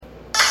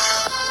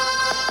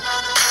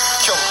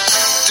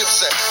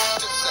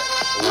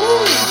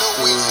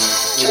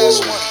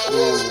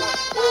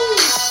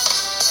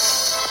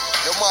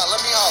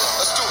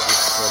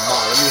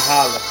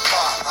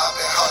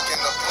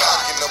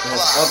And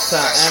it's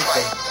Uptown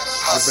Anthem.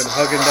 We've been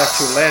hugging that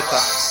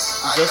chuleta.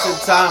 Just in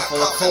time for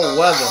the cold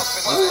weather.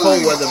 It's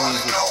cold weather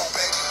music. You're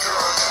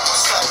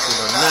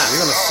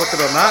gonna suck it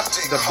or not?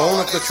 The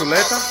bone of the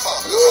chuleta?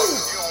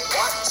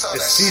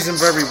 It's seasoned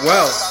very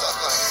well.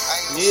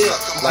 Yeah.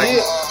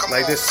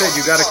 Like they said,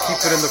 you gotta keep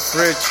it in the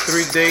fridge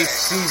 3 days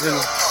seasoned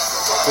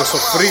with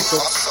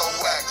sofrito.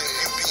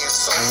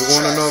 And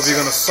we wanna know if you're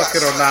gonna suck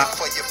it or not.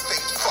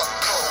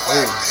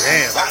 Oh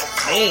damn.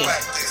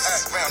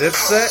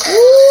 Dipset?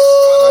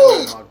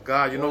 Oh my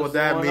god, you know what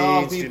that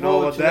means. You know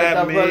what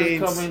that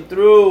means. Coming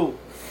through.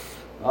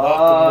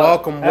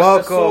 Welcome.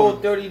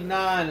 Episode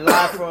 39,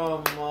 live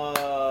from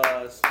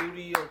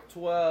Studio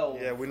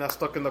 12. Yeah, we're not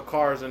stuck in the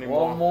cars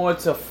anymore. One more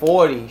to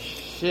 40.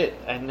 Shit,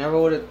 I never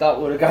would have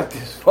thought would have got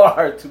this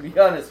far, to be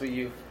honest with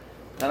you.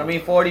 Know what I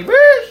mean? 40,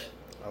 bitch.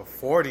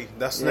 40,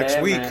 that's next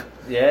week. Man.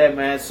 Yeah,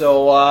 man.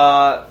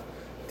 So,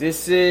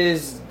 this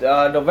is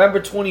November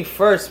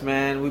 21st,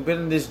 man. We've been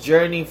in this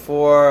journey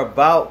for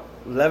about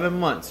 11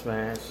 months,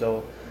 man.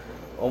 So,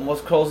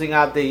 almost closing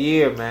out the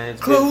year, man.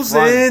 It's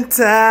closing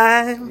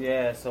time.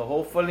 Yeah, so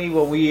hopefully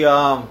when we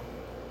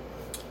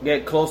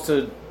get close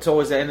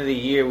towards the end of the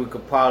year, we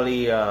could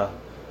probably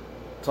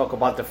talk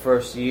about the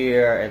first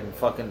year and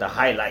fucking the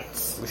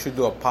highlights. We should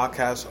do a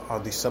podcast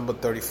on December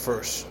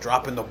 31st,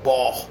 dropping the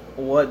ball.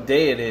 What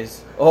day it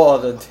is? Oh,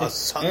 the day.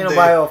 Sunday. Ain't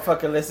nobody will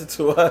fucking listen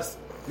to us.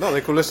 No,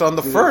 they could listen on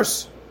the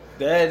first.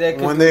 They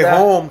when they're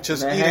home,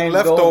 just eating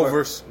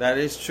leftovers. That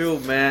is true,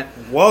 man.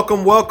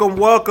 Welcome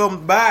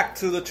back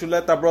to the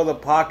Chuleta Brother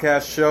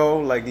Podcast Show.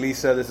 Like Lee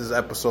said, this is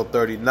episode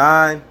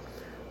 39,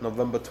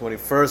 November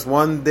 21st,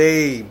 one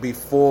day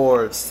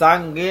before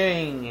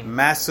Sanguine.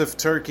 Massive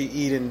Turkey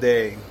Eating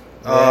Day.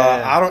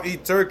 Yeah. I don't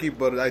eat turkey,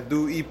 but I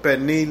do eat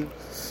pernil.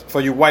 For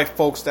you white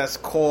folks, that's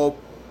called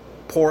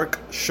pork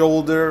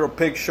shoulder or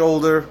pig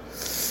shoulder.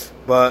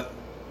 But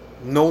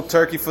no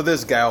turkey for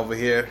this guy over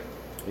here.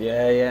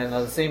 Yeah,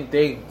 no, the same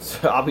thing.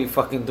 So I'll be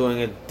fucking doing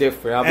it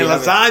different.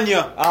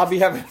 Lasagna. I'll be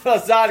having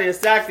lasagna.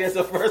 Exactly, that's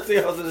the first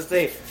thing I was gonna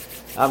say.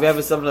 I'll be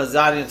having some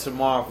lasagna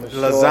tomorrow for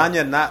sure.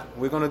 Lasagna,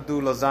 we're gonna do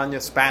lasagna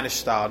Spanish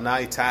style,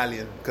 not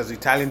Italian, because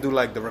Italian do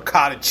like the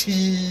ricotta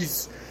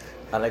cheese.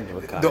 I like the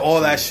ricotta. All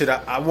that shit.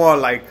 I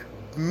want like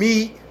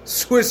meat,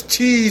 Swiss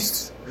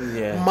cheese,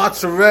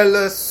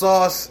 mozzarella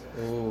sauce,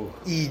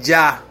 y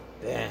ya.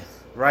 Damn.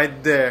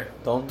 Right there.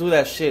 Don't do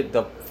that shit.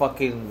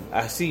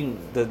 I seen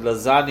the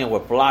lasagna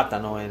with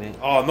plátano in it.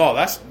 Oh no,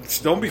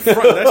 don't be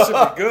front. That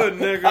should be good,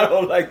 nigga. I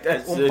don't like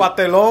that shit. Un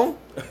patelón.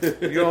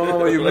 You don't know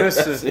what you're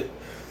missing.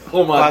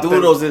 Oh,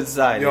 maduros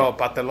inside. Yo,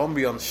 patelón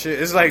be on shit.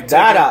 It's like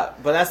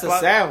but that's a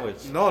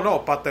sandwich. No,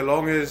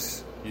 patelón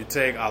is you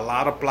take a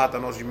lot of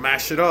plátanos, you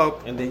mash it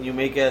up, and then you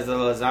make it as a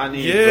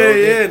lasagna.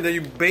 Yeah, and then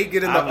you bake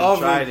it in the oven. I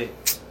haven't tried it.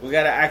 We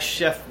gotta ask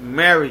Chef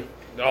Mary.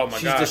 Oh my God.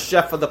 She's the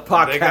chef of the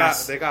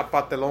podcast. They got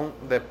patelón,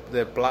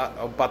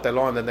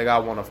 patelón, and then they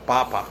got one of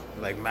papa,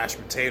 like mashed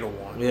potato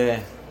one. Yeah.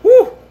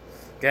 Woo!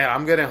 Yeah,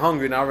 I'm getting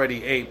hungry and I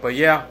already ate. But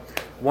yeah,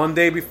 one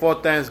day before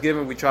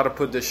Thanksgiving, we try to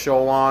put this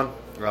show on.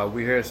 We're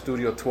here in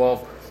Studio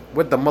 12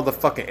 with the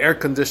motherfucking air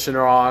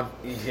conditioner on.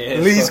 Yeah,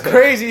 Lee's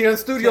crazy here in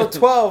Studio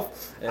 12.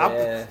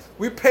 Yeah.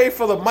 We pay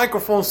for the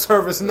microphone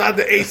service, not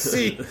the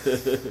AC.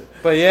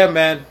 But yeah,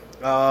 man.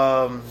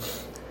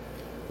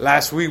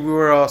 Last week we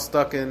were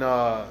stuck in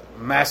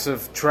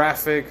massive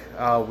traffic.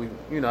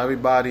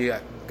 Everybody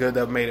good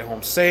that made it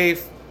home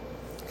safe.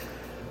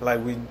 Like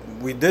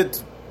we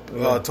did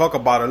talk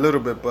about it a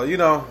little bit, but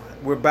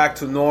we're back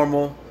to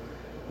normal.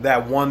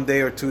 That 1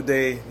 day or 2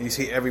 day, you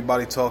see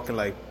everybody talking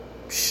like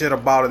shit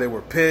about it. They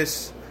were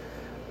pissed,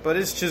 but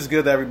it's just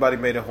good that everybody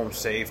made it home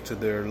safe to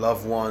their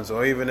loved ones,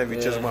 or even if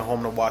you just went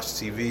home to watch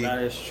TV.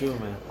 That is true,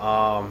 man.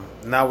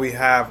 Now we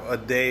have a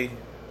day.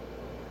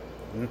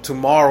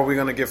 Tomorrow we're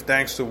gonna give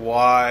thanks to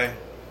why.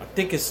 I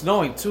think it's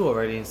snowing too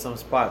already in some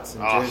spots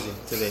in Jersey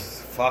today.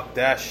 Fuck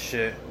that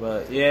shit.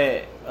 But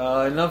yeah,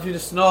 enough of you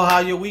to know how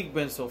your week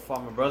been so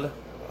far, my brother.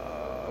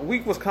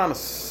 Week was kind of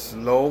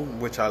slow,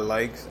 which I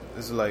like.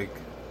 It's like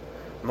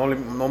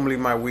normally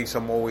my weeks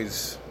I'm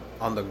always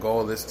on the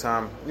go. This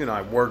time,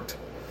 I worked,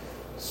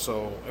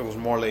 so it was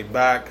more laid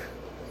back.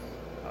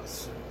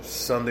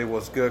 Sunday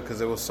was good because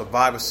it was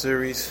Survivor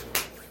Series.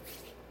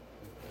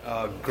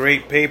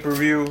 Great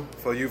pay-per-view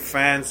for you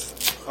fans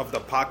of the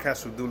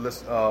podcast who do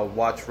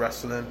watch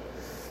wrestling.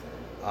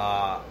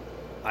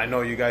 I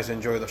know you guys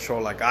enjoy the show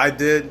like I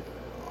did.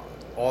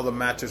 All the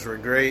matches were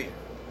great.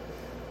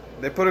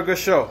 They put a good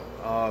show.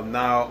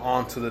 Now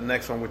on to the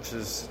next one, which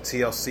is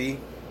TLC.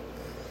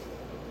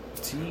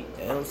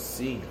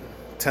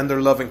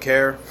 Tender Love and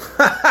Care.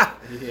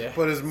 Yeah.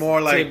 But it's more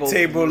like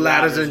table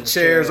ladders, and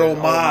chairs. Oh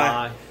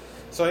my.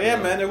 So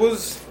yeah, man, it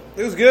was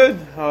good.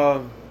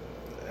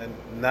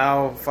 And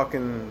now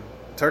fucking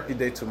Turkey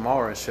Day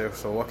tomorrow and shit.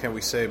 So what can we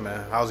say,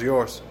 man? How's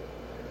yours?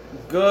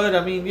 Good.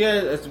 I mean,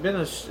 yeah, it's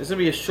gonna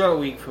be a short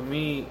week for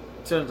me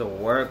in terms of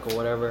work or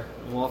whatever.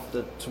 I'm off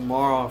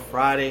tomorrow on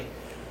Friday,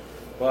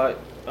 but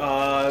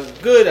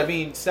good. I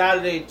mean,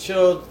 Saturday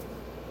chilled.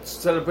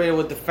 celebrated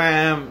with the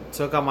fam.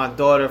 Took out my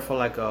daughter for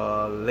like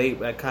a late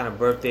kind of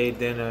birthday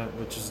dinner,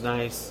 which was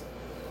nice.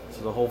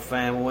 So the whole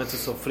fam, we went to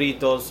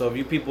Sofritos. So if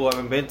you people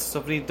haven't been to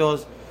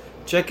Sofritos,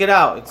 check it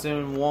out. It's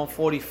in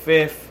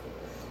 145th,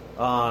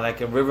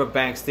 like in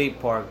Riverbank State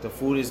Park. The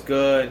food is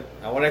good.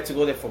 I wanted to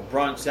go there for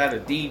brunch. They had a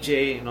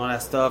DJ and all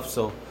that stuff.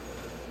 So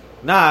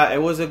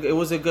it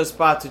was a good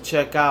spot to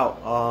check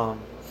out.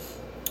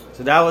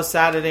 So that was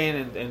Saturday,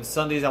 and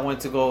Sundays I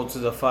went to go to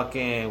the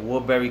fucking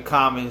Woodbury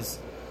Commons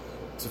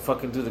to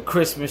fucking do the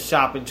Christmas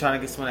shopping, trying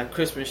to get some of that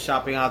Christmas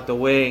shopping out the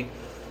way.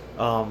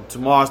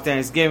 Tomorrow's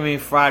Thanksgiving,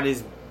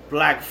 Friday's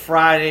Black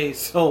Friday,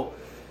 so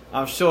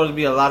I'm sure there'll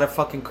be a lot of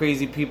fucking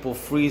crazy people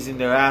freezing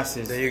their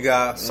asses. Then you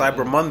got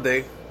Cyber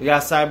Monday. You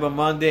got Cyber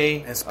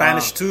Monday. And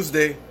Spanish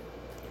Tuesday.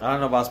 I don't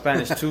know about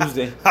Spanish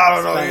Tuesday. I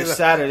don't know Spanish either.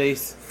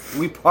 Saturdays.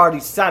 We party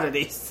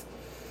Saturdays.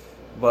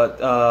 But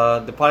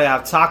they probably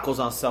have tacos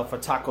on sale for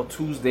Taco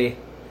Tuesday.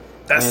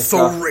 That's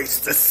so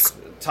racist.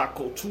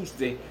 Taco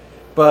Tuesday.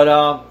 But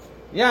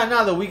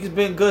the week has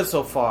been good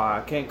so far.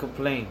 I can't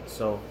complain.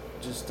 So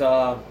just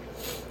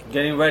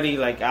getting ready,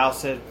 like Al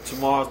said,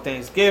 tomorrow's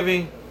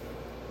Thanksgiving.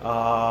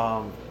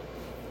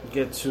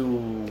 Get to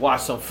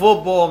watch some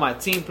football. My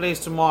team plays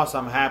tomorrow, so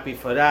I'm happy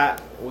for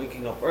that.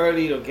 Waking up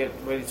early to get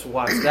ready to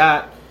watch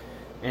that.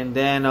 And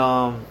then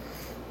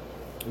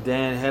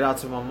head out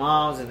to my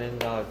mom's, and then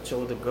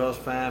chill with the girls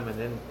fam, and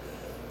then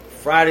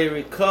Friday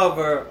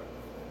recover.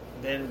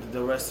 Then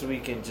the rest of the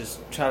weekend just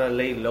try to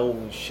lay low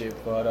and shit.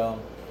 But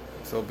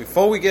so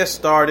before we get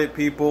started,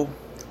 people,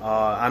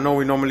 I know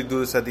we normally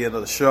do this at the end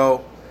of the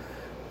show,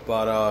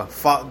 but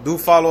do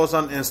follow us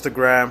on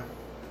Instagram.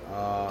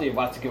 You're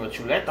about to give a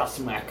Chuleta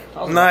smack.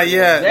 Not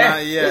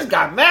yet. This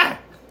got mad.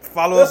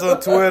 Follow us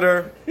on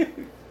Twitter.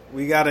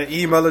 We got an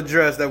email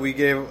address that we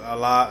gave a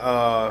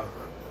lot.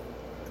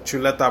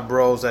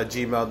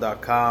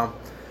 chuletabros@gmail.com.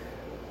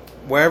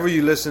 Wherever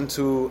you listen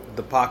to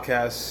the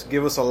podcast,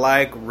 give us a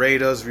like,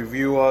 rate us,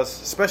 review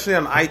us, especially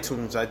on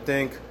iTunes. I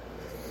think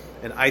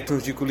in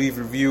iTunes you could leave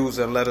reviews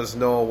and let us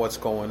know what's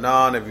going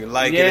on, if you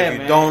like it,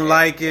 if you don't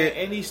like it.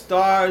 Any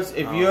stars.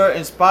 If you're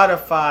in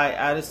Spotify,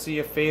 add us to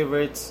your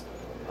favorites.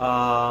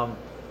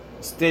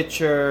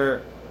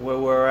 Stitcher, where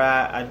we're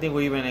at. I think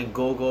we're even in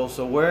Google.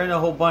 So we're in a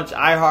whole bunch.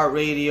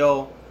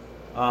 iHeartRadio.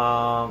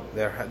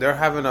 They're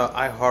having an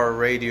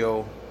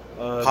iHeartRadio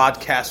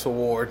podcast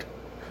award.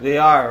 They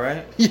are,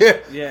 right?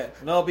 Yeah.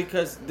 No,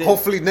 because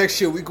hopefully next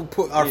year we can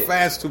put our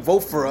fans to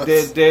vote for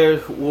us. There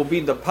will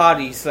be the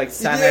parties like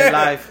Saturday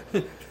Live.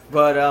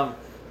 But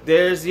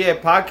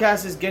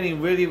podcast is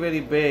getting really,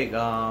 really big.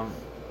 A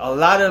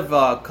lot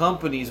of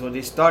companies, when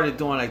they started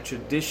doing like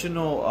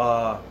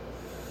traditional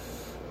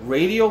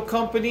radio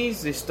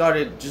companies, they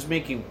started just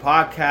making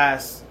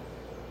podcasts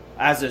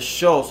as a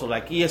show. So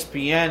like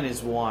ESPN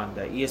is one.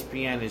 That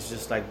ESPN is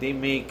just like they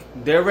make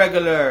their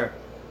regular,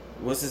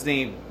 what's his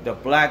name, the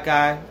black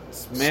guy,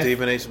 Smith,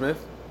 Stephen A.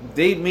 Smith.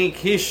 They make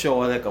his show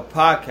like a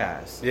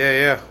podcast.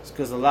 Yeah. It's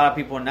because a lot of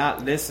people are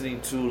not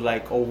listening to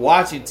like or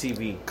watching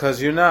TV. Because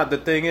you're not. The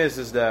thing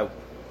is that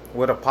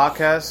with a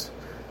podcast,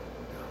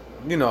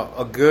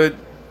 a good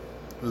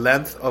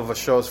length of a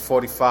show is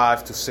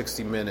 45 to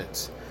 60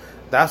 minutes.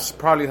 That's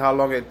probably how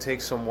long it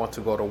takes someone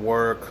to go to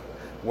work,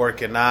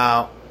 working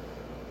out,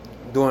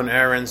 doing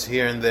errands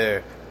here and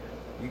there.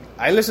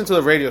 I listen to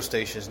the radio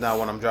stations now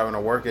when I'm driving to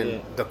work,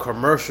 and the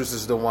commercials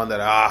is the one that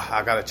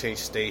I gotta change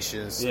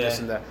stations, this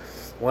and that.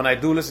 When I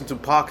do listen to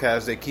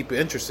podcasts, they keep you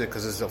interested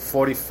because it's a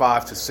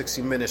 45 to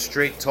 60 minute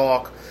straight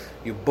talk.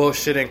 You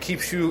bullshit and it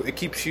keeps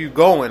you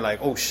going. Like,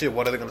 oh shit,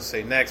 what are they gonna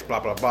say next? Blah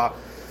blah blah.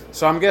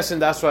 So I'm guessing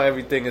that's why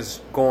everything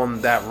is going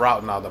that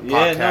route now. The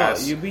podcast. Yeah, no,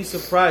 you'd be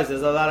surprised.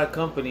 There's a lot of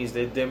companies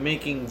that they're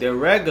making their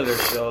regular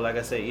show, like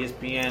I said,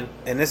 ESPN.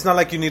 And it's not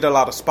like you need a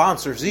lot of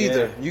sponsors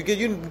either. Yeah.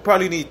 You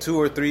probably need 2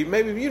 or 3.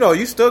 Maybe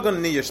you're still gonna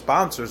need your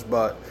sponsors,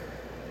 but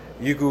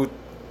you could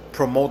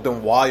promote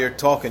them while you're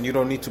talking. You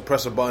don't need to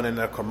press a button and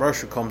a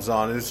commercial comes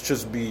on. It's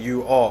just be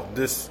you. Oh,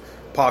 this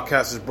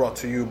podcast is brought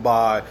to you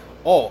by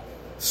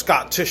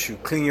Scott Tissue,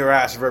 clean your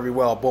ass very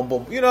well, boom,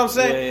 boom. You know what I'm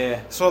saying? Yeah.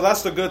 So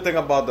that's the good thing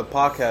about the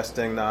podcast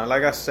thing now.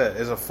 Like I said,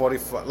 it's a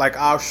 45. Like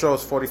our show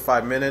is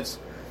 45 minutes.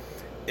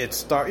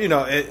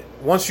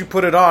 Once you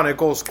put it on, it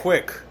goes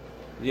quick.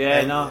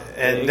 Yeah,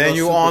 and then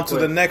you on to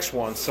the next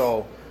one.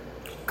 So,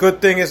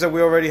 good thing is that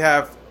we already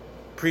have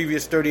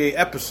previous 38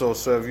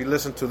 episodes. So if you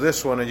listen to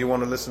this one and you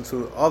want to listen to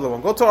the other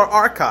one, go to our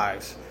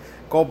archives.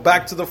 Go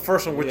back to the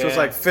first one, which was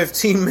like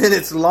 15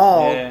 minutes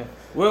long. Yeah.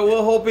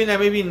 We're hoping that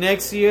maybe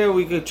next year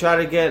we could try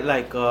to get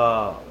like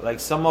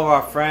some of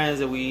our friends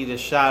that we either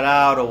shout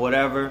out or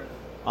whatever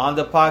on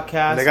the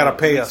podcast. They gotta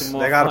pay us.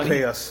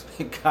 Pay us.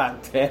 God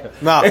damn.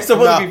 No, it's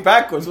supposed to be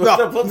backwards. We're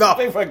supposed to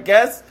pay for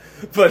guests,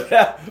 but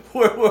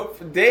we're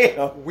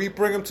damn. We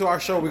bring them to our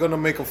show. We're gonna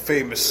make them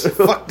famous.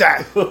 Fuck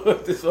that.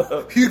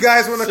 You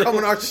guys want to come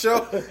on our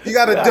show? You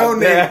gotta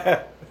donate.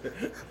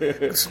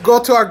 Go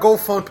to our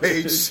GoFund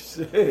page.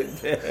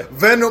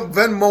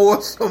 Venmo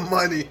us some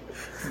money.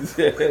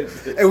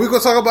 And we're gonna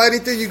talk about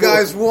anything you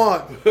guys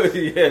want.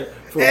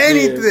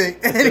 Anything.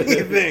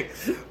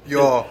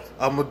 Yo,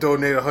 I'm gonna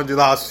donate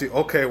 $100 to you.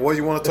 Okay, what do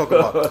you want to talk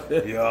about?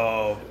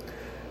 Yo,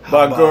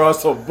 my girl on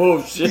some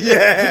bullshit.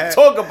 Yeah.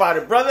 Talk about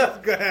it, brother.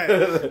 Go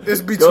ahead.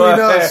 It's between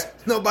us.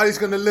 Nobody's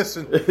gonna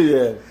listen.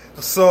 Yeah.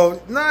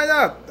 So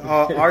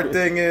our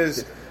thing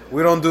is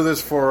we don't do this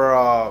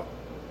for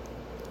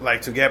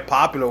like to get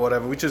popular or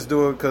whatever. We just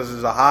do it because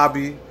it's a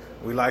hobby.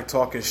 We like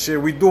talking shit.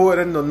 We do it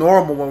in the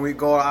normal when we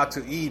go out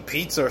to eat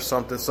pizza or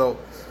something. So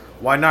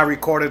why not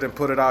record it and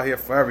put it out here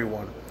for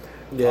everyone?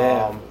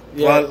 Yeah.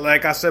 But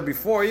like I said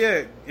before,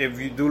 if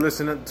you do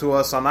listen to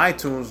us on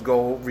iTunes,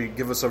 go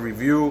give us a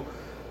review.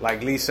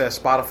 Like Lee said,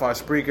 Spotify,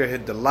 Spreaker,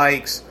 hit the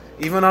likes.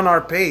 Even on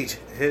our page,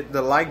 hit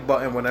the like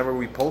button whenever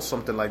we post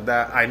something like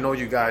that. I know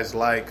you guys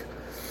like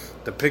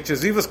the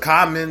pictures. Leave us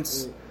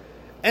comments.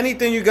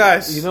 Anything you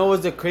guys... You know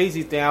what's the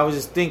crazy thing? I was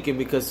just thinking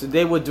because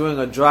today we're doing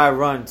a dry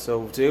run,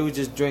 so today we're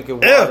just drinking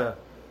water.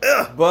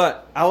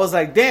 But I was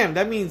like, damn,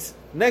 that means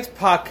next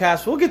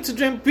podcast we'll get to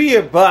drink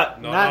beer,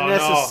 but not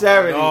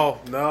necessarily.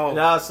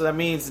 No, so that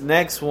means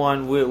next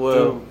one we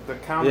will... Dude, the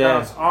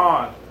countdown's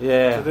on.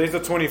 Yeah. Today's the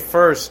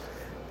 21st.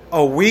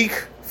 A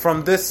week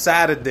from this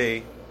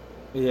Saturday...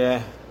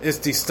 Yeah. It's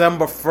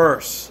December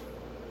 1st.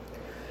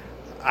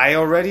 I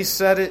already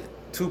said it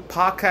 2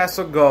 podcasts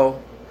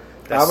ago.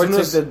 Albert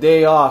took the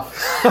day off.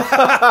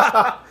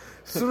 As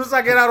soon as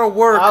I get out of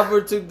work,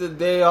 Albert took the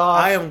day off.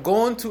 I am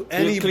going to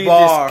any clean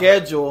bar the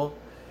schedule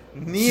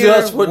near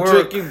just for work.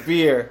 drinking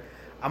beer.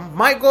 I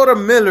might go to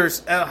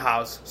Miller's Ale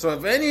House. So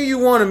if any of you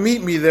want to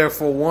meet me there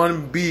for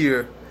one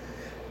beer,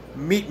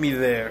 meet me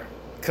there.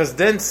 Because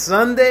then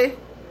Sunday,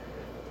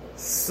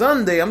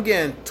 I'm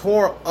getting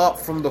tore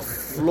up from the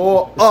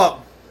floor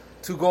up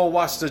to go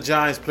watch the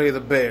Giants play the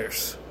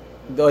Bears.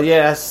 Oh,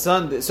 yeah, that's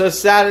Sunday. So it's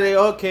Saturday,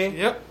 okay.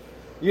 Yep.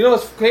 You know,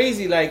 it's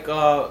crazy. Like,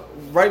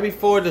 right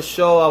before the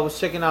show, I was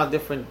checking out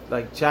different,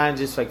 like,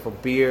 challenges, like, for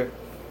beer.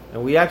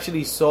 And we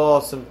actually saw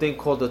something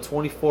called the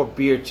 24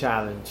 Beer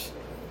Challenge.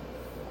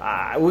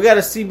 We got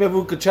to see, maybe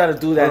we could try to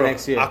do that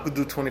next year. I could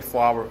do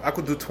 24 hours. I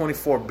could do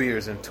 24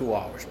 beers in 2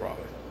 hours,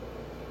 probably.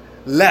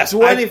 Less.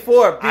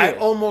 24 beers. I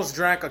almost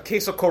drank a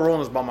case of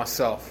Coronas by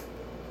myself.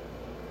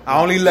 I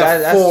only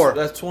left 4.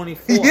 That's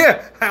 24.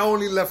 Yeah, I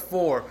only left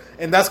 4.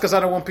 And that's because I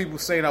don't want people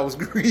saying I was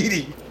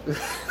greedy.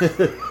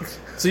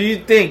 So you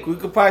think we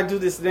could probably do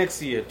this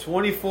next year?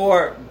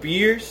 24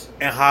 beers?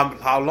 And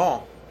how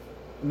long?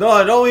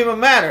 No, it don't even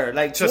matter.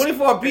 Like, Just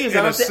 24 beers.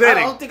 I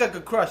don't think I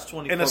could crush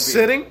 24 in a beers.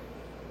 sitting?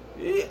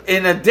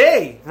 In a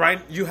day. Right?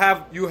 You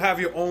have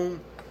your own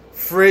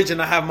fridge and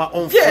I have my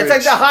own fridge. Yeah, it's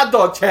like the hot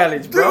dog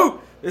challenge, bro. Dude.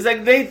 It's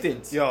like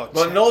Nathan's. Yo,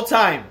 but no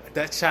time.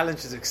 That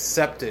challenge is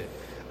accepted.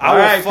 All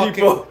right,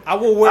 people. I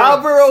will wear...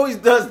 Albert always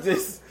does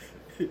this.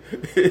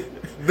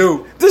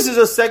 Dude. This is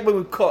a segment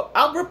we call...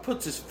 Albert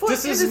puts his foot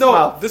in his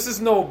mouth. This is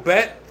no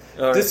bet.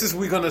 Right. This is...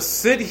 We're going to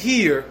sit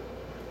here.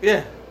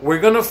 Yeah. We're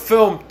going to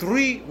film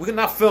 3... We're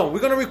not film.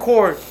 We're going to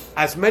record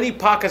as many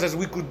podcasts as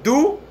we could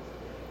do.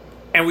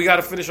 And we got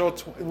to finish all...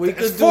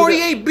 It's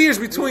 48 beers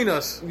between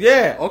us.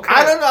 Yeah. Okay.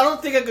 I don't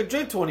think I could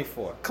drink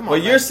 24. Come on,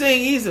 But you're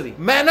saying easily.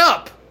 Man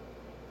up.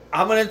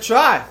 I'm going to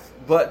try.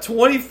 But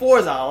 24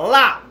 is a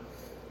lot.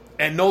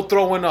 And no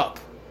throwing up.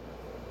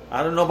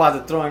 I don't know about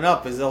the throwing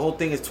up. Is the whole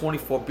thing is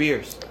 24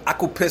 beers. I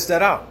could piss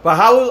that out. But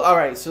how? All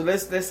right. So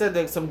let's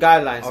set some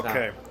guidelines.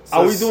 Okay. Now. So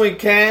are we doing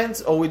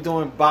cans or are we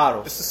doing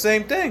bottles? It's the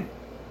same thing.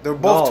 They're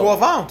both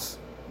 12 ounce.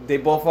 They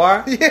both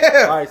are?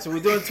 Yeah. All right. So we're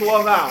doing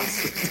 12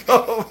 ounce.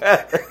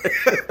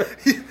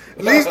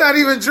 Lee's not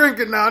even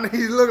drinking now.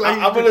 He look like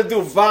I'm gonna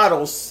do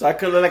bottles. I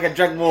could look like I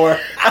drank more.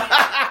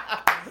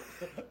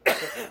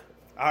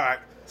 All right.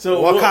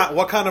 So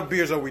what kind of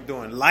beers are we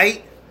doing?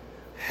 Light,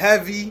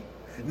 heavy,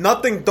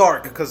 nothing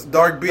dark because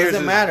dark beers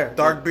doesn't matter.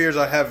 Dark beers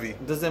are heavy.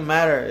 It doesn't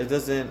matter. It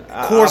doesn't.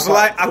 Coors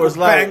Light. I could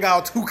bang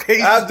out 2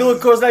 cases. I'm doing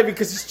Coors Light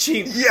because it's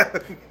cheap. Yeah.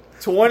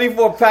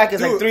 24 pack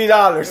is like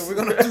 $3. We're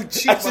gonna do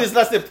cheap. That shit is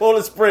less than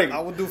Polar Spring. I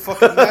would do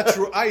fucking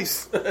natural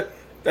ice.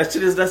 That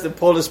shit is less than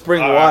Polar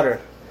Spring water.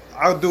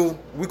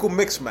 We could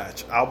mix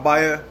match. I'll buy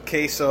a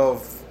case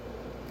of...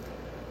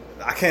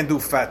 I can't do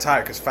Fat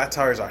Tire because Fat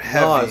Tires are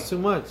heavy. No, it's too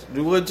much.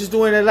 We're just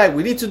doing it light.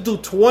 We need to do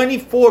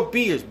 24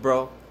 beers,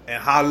 bro.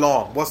 And how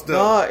long? What's the...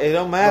 No, it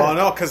don't matter.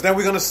 No, because then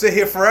we're going to sit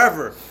here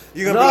forever.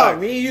 You're gonna be like,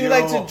 me and you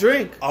like to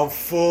drink. I'm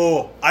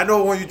full. I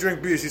know when you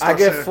drink beers, you start I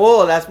get saying,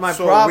 full. That's my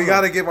problem. So we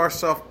got to give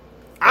ourselves...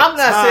 I'm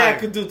not saying I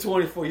can do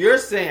 24. You're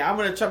saying I'm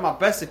going to try my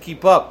best to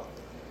keep up.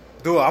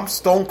 Dude, I'm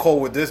stone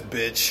cold with this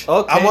bitch.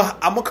 Okay.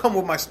 I'm going to come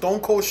with my stone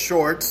cold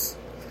shorts.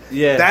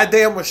 Yeah. That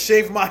day I'm going to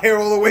shave my hair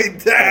all the way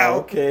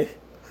down. Okay.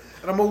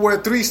 And I'm going to wear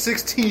a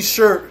 316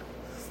 shirt.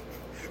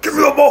 Give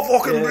me a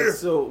motherfucking beer.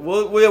 So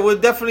we'll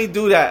definitely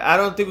do that. I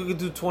don't think we could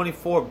do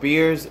 24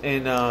 beers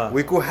and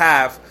we could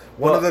have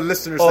one of the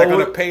listeners that are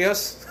going to pay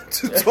us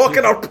to talk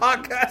in our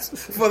podcast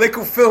before they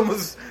could film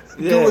us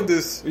doing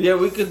this. Yeah,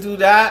 we could do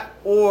that.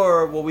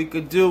 Or what we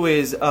could do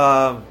is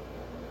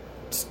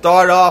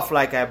start off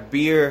like at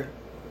beer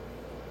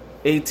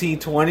 18,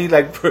 20,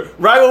 like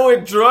right when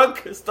we're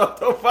drunk, start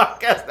the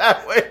podcast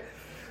that way.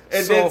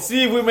 And then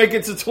see if we make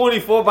it to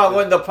 24 by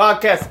when the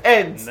podcast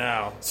ends.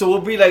 Now. So we'll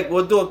be like,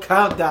 we'll do a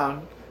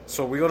countdown.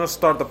 So we're going to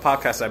start the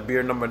podcast at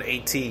beer number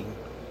 18.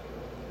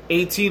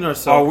 18 or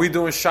so. Are we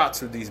doing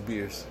shots with these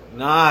beers?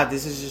 Nah,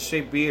 this is just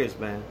straight beers,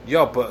 man.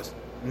 Yo, but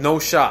no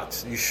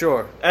shots. You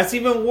sure? That's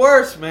even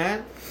worse,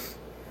 man.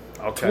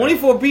 Okay.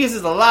 24 beers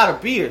is a lot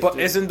of beers. But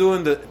dude. isn't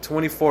doing the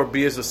 24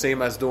 beers the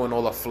same as doing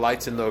all the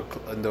flights in the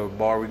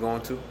bar we're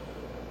going to?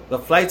 The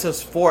flights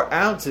is 4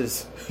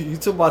 ounces. You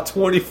talking about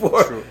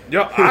 24? True.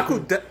 Yo, I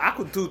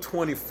could do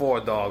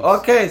 24, dogs.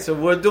 Okay, so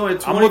we're doing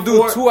 24. I'm gonna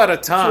do 2 at a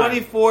time.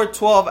 24,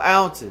 12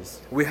 ounces.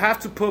 We have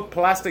to put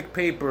plastic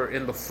paper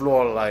in the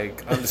floor,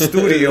 like on the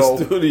studio.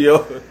 The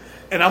studio.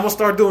 And I'm gonna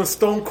start doing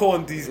Stone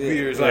Cold these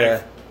beers,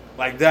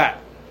 like that.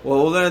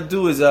 What we're gonna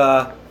do is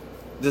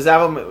just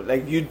have them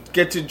like you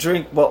get to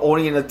drink, but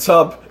only in a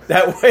tub.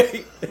 That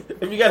way,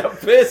 if you got a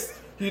piss,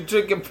 you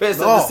drink and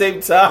piss at the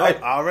same time.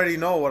 No, I already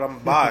know what I'm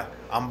buying.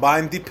 I'm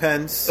buying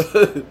Depends.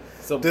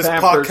 This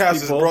Pampers,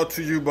 podcast people. is brought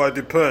to you by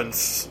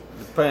Depends.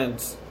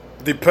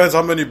 Depends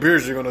how many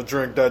beers you're gonna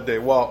drink that day.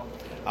 Well,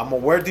 I'm gonna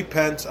wear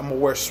Depends. I'm gonna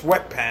wear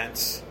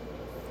sweatpants.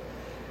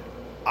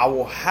 I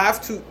will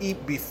have to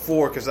eat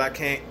before because I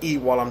can't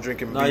eat while I'm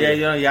drinking beer. No,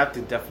 yeah, you have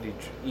to definitely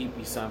eat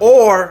something.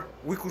 Or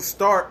we could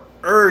start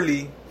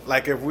early,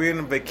 like if we're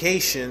on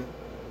vacation,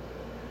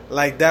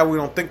 like that. We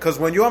don't think because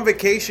when you're on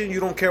vacation, you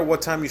don't care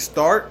what time you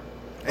start,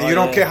 and you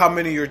don't care how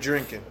many you're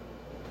drinking.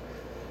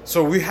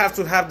 So we have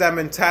to have that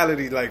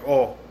mentality, like,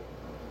 oh,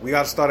 we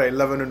got to start at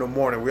 11 in the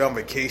morning. We're on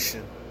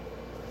vacation.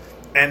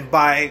 And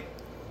by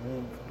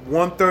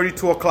 1:30,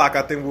 2 o'clock,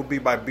 I think we'll be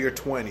by beer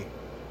 20.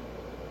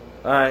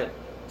 All right.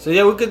 So,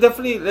 yeah, we could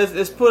definitely,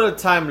 let's put a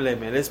time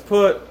limit. Let's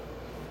put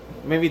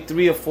maybe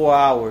 3 or 4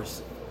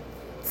 hours.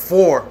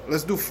 4.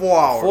 Let's do 4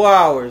 hours. 4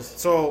 hours.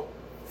 So,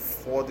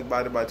 4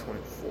 divided by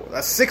 24.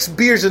 That's 6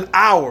 beers an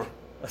hour.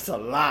 That's a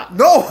lot.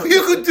 No,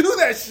 you could do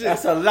that shit.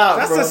 That's a lot,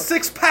 That's bro. a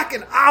 6-pack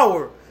an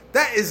hour.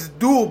 That is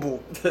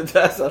doable.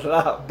 That's a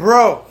lot.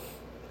 Bro.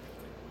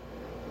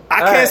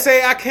 I can't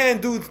say I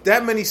can't do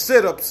that many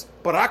sit-ups,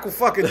 but I could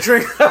fucking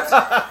drink 4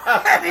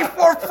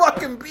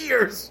 fucking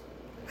beers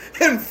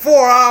in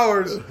 4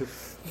 hours.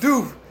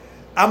 Dude,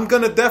 I'm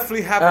going to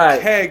definitely have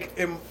a keg.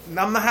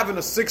 I'm not having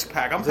a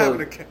 6-pack. I'm having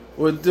a keg.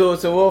 We'll do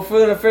it. So we're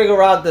going to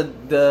figure out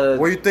the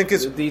What do you think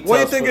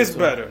is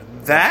better?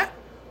 That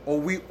or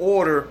we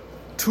order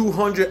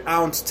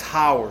 200-ounce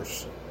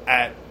towers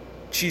at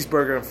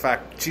Cheeseburger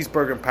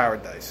in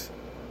Paradise.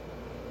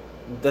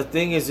 The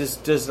thing is, it's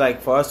just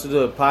like for us to do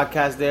a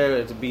podcast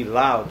there, to be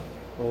loud.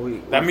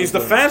 That means the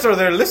fans are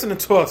there listening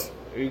to us.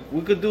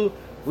 We could do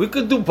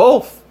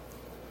both.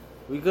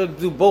 We could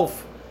do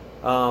both.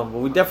 But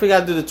we definitely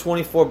got to do the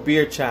 24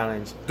 beer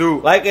challenge.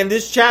 Dude. Like in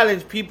this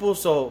challenge, people,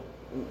 so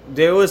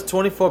there was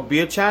 24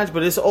 beer challenge,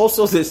 but it's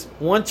also this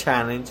one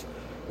challenge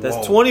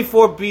that's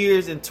 24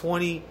 beers and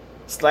 20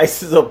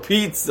 slices of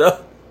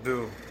pizza.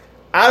 Dude.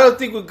 I don't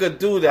think we could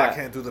do that. I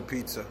can't do the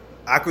pizza.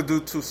 I could do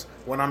 2.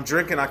 When I'm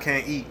drinking, I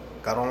can't eat.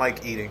 I don't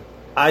like eating.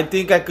 I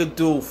think I could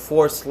do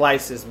 4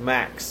 slices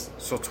max.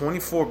 So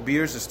 24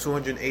 beers is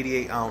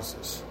 288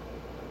 ounces.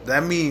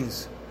 That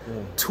means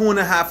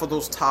 2.5 of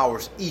those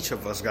towers, each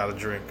of us got to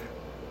drink.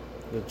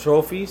 The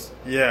trophies?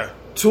 Yeah.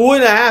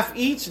 2.5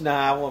 each?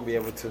 Nah, I won't be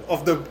able to.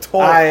 Of the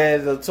tall.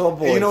 The tall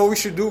boys. You know what we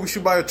should do? We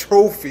should buy a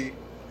trophy.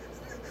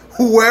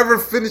 Whoever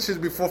finishes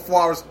before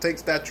 4 hours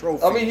takes that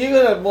trophy. I mean, you're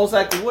going to most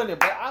likely win it,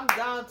 but I'm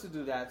down to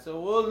do that.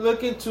 So we'll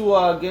look into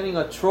getting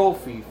a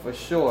trophy for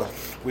sure.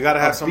 We got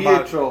to have somebody.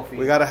 Beer trophy.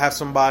 We got to have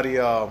somebody.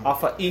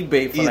 Off of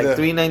eBay for like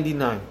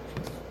 $3.99.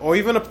 Or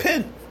even a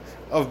pin.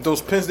 Of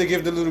those pins they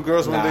give the little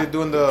girls when they're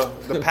doing the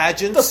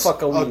pageants. What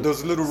the fuck are we?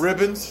 Those little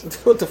ribbons.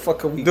 What the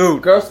fuck are we?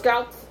 Dude. Girl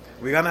Scouts?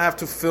 We're going to have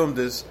to film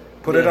this.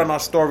 Put it on our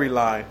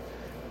storyline.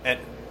 And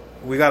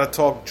we got to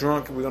talk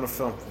drunk. We're going to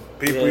film.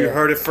 People, you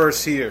heard it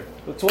first here.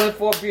 The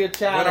 24 beer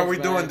challenge. When are we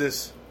doing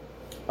this?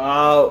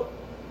 I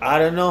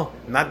don't know.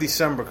 Not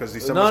December, because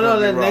December. No,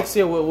 then next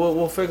year.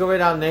 We'll figure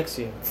it out next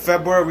year.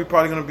 February, we're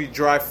probably going to be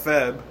dry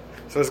Feb.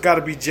 So it's got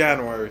to be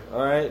January.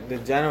 All right, the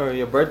January,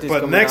 your birthday's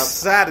coming up. But next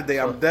Saturday,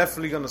 I'm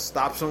definitely going to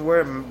stop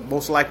somewhere.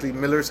 Most likely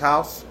Miller's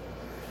house.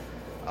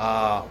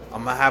 I'm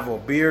going to have a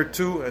beer or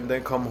 2 and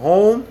then come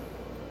home.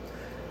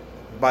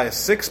 Buy a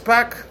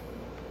 6-pack.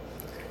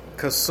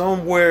 Because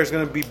somewhere is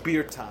going to be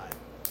beer time.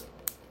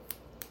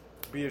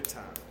 Beer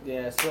time.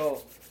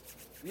 So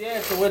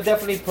we'll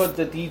definitely put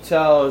the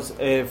details.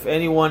 If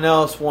anyone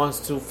else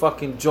wants to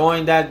fucking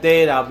join that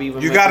date, I'll be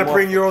even. You got to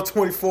bring your own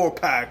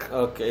 24-pack.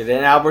 Okay,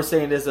 then Albert's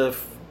saying there's a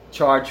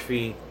charge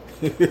fee.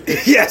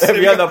 Yes, if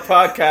you're on the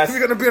podcast, if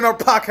you're gonna be on our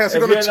podcast,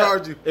 we're gonna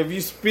charge you. If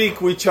you speak,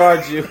 we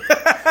charge you.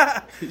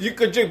 You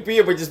could drink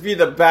beer, but just be in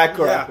the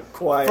background,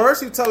 quiet.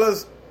 First, you tell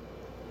us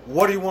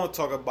what do you want to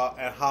talk about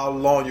and how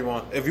long you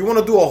want. If you want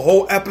to do a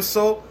whole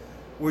episode,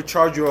 we'll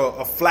charge you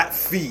a flat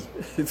fee.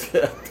 This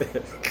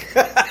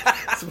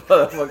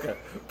motherfucker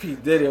P.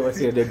 Diddy was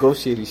here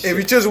negotiating shit. If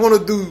you just want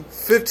to do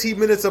 15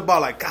 minutes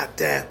about like, God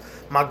damn,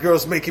 my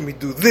girl's making me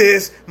do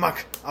this. I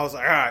was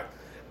like, all right,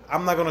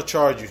 I'm not gonna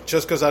charge you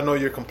just because I know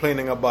you're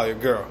complaining about your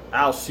girl.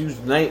 I'll choose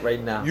night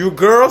right now. You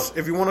girls,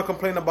 if you want to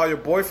complain about your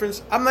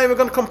boyfriends, I'm not even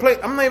gonna complain.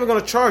 I'm not even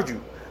gonna charge you.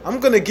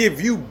 I'm gonna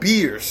give you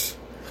beers.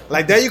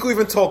 Like that, you could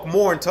even talk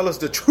more and tell us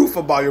the truth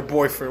about your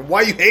boyfriend.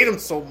 Why you hate him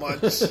so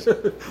much?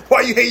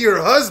 Why you hate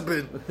your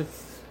husband?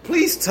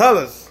 Please tell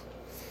us.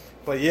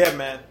 But yeah,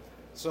 man.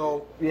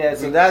 So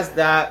that's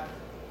that.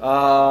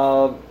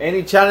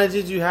 Any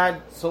challenges you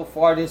had so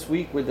far this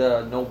week with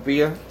no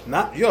beer?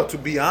 To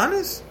be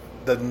honest,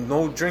 the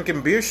no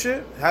drinking beer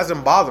shit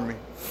hasn't bothered me.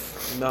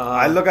 No,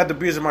 I look at the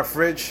beers in my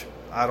fridge.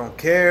 I don't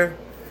care.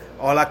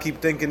 All I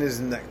keep thinking is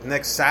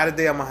next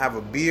Saturday I'm gonna have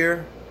a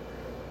beer.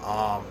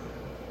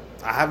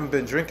 I haven't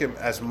been drinking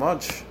as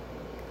much.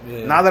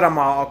 Yeah. Not that I'm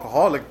an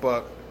alcoholic,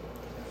 but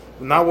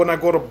now when I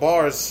go to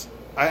bars,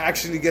 I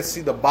actually get to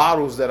see the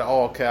bottles that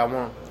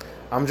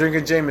I'm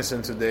drinking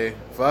Jameson today.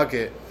 Fuck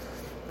it.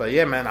 But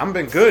yeah, man, I've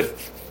been good.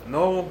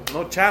 No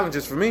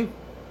challenges for me.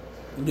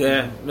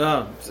 Yeah,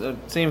 no,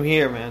 same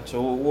here, man.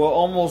 So we're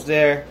almost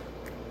there.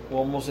 We're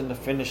almost in the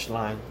finish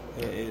line.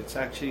 It's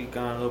actually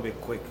gone a little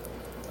bit quick.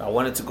 I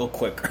wanted to go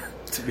quicker,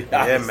 to be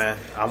honest. Yeah, man.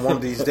 I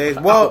want these days.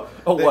 Well,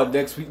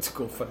 next week to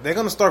go fast. They're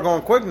gonna start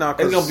going quick now.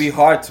 It's gonna be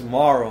hard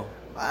tomorrow.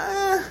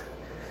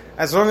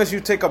 As long as you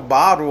take a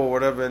bottle or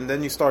whatever, and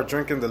then you start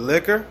drinking the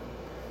liquor,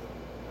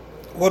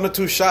 1 or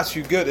 2 shots,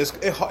 you good.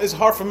 It's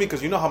hard for me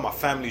because you know how my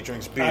family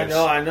drinks beers.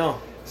 I know.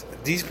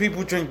 These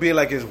people drink beer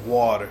like it's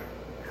water.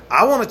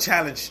 I want to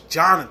challenge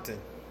Jonathan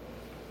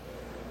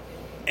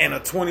in a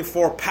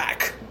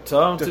 24-pack.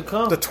 Tell him to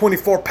come. The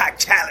 24-pack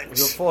challenge.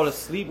 You'll fall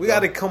asleep. We got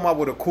to come up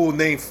with a cool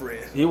name for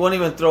it. He won't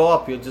even throw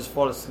up. He'll just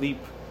fall asleep.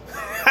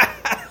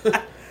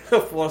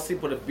 He'll fall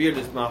asleep with a beer in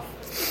his mouth.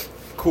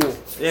 Cool.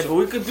 Yeah, but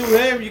we could do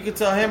him. You could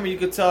tell him, and you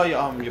could tell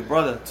your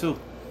brother too.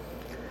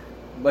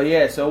 But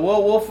yeah, so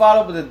we'll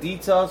follow up with the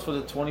details for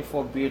the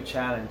 24 beer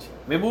challenge.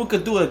 Maybe we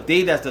could do a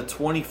date that's the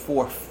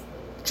 24th.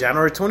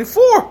 January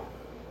 24th.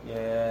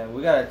 Yeah,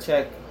 we gotta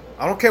check.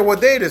 I don't care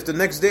what day it is. The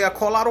next day I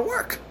call out of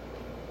work.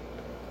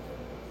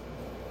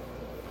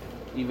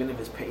 Even if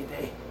it's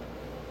payday.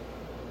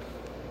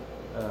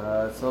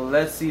 So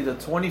let's see. The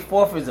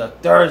 24th is a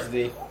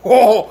Thursday.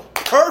 Oh,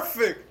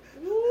 perfect.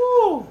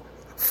 Woo.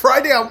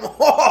 Friday I'm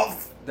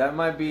off. That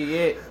might be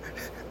it.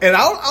 And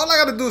all I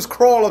gotta do is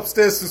crawl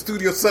upstairs to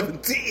Studio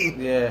 17.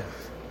 Yeah.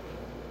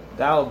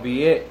 That would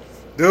be it.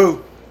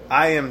 Dude,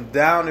 I am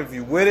down if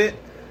you with it.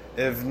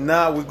 If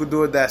not, we could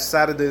do it that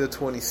Saturday the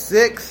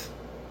 26th.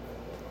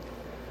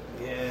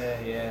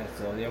 Yeah.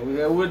 So yeah,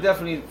 we'll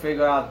definitely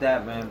figure out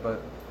that, man.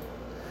 But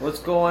what's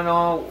going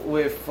on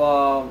with?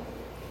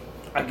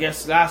 I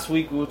guess last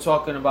week we were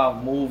talking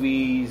about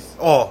movies.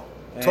 Oh,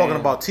 talking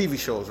about TV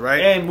shows,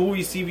 right? And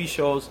movies, TV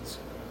shows.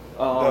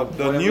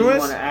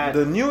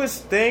 The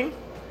newest thing,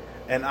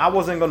 and I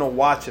wasn't gonna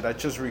watch it. I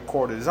just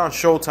recorded. It's on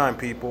Showtime,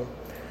 people.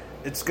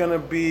 It's gonna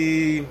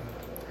be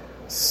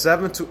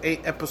 7 to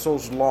 8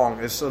 episodes long.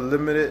 It's a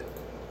limited,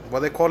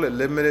 what they call it,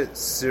 limited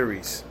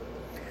series.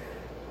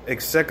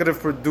 Executive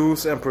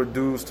produced and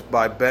produced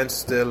by Ben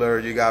Stiller.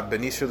 You got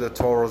Benicio del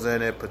Toro's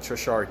in it,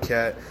 Patricia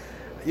Arquette.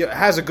 Yeah, it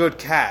has a good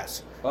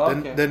cast.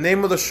 Okay. The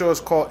name of the show is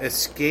called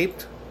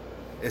Escape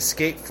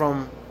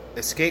from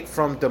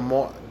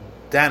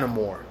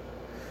Dannemore,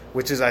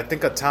 which is, I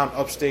think, a town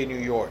upstate New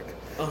York.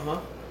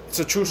 It's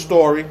a true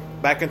story.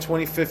 Back in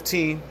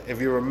 2015,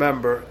 if you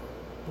remember,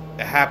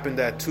 it happened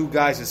that 2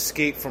 guys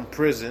escaped from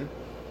prison.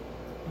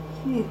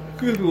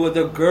 With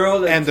the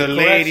girl and the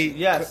lady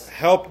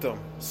helped them.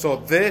 So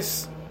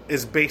this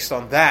is based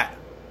on that.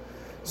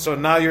 So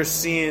now you're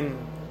seeing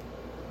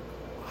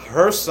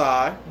her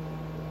side,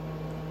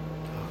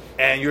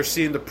 and you're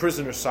seeing the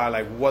prisoner side,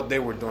 like what they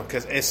were doing.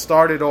 Because it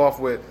started off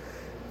with,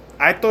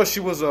 I thought she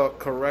was a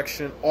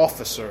correction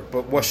officer,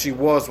 but what she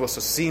was a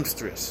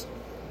seamstress.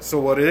 So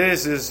what it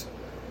is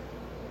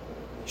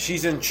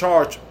she's in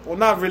charge. Well,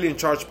 not really in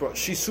charge, but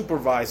she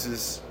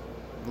supervises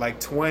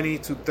like 20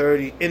 to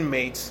 30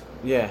 inmates.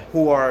 Yeah.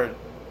 Who are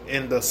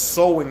in the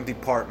sewing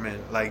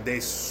department. Like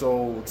they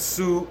sew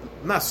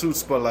not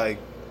suits, but like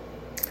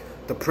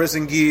the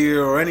prison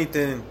gear or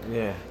anything.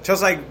 Yeah.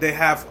 Just like they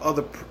have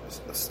other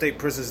state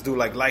prisons do,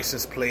 like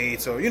license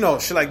plates or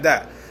shit like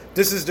that.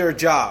 This is their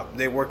job.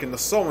 They work in the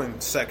sewing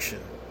section.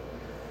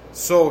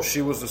 So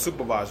she was the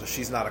supervisor.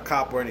 She's not a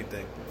cop or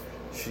anything.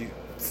 She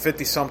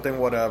 50-something,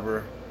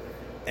 whatever.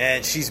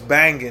 And she's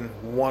banging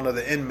one of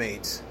the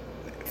inmates.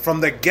 From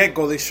the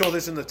get-go, they show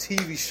this in the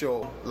TV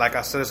show. Like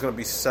I said, it's going to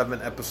be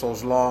 7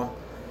 episodes long.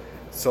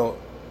 So,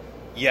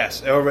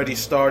 yes, it already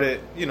started.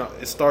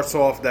 It starts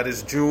off that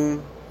is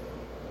June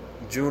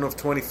of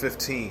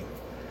 2015.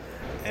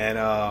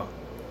 And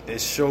it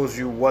shows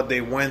you what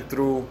they went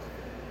through.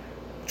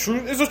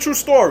 It's a true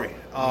story.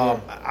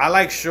 I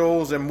like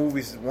shows and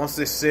movies, once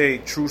they say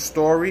true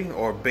story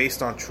or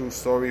based on true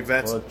story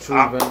events,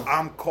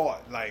 I'm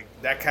caught. Like,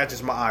 that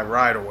catches my eye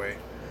right away.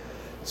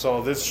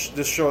 So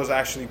this show is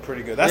actually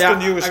pretty good. That's the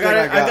newest thing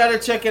I got. I gotta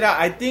check it out.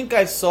 I think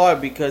I saw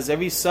it because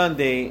every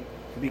Sunday,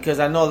 because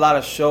I know a lot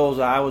of shows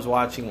that I was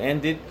watching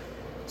ended.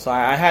 So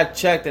I had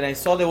checked and I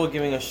saw they were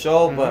giving a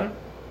show, but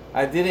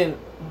I didn't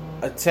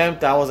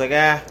attempt. I was like,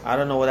 I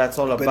don't know what that's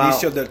all about.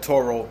 Benicio del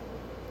Toro,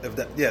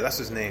 that's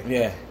his name.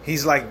 Yeah.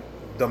 He's like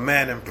the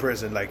man in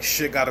prison. Like,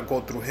 shit gotta go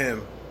through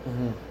him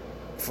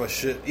for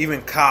shit.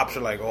 Even cops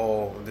are like,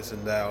 oh, this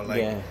and that.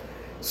 Like, yeah.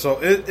 So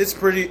it's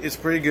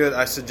pretty good.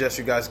 I suggest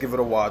you guys give it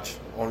a watch.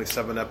 Only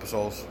 7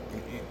 episodes.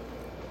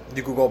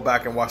 You could go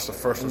back and watch the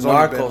first one.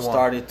 Narcos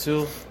started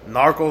too.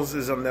 Narcos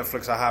is on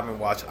Netflix. I haven't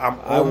watched.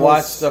 I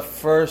watched the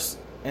first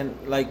and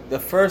like the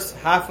first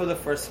half of the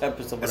first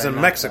episode. It's in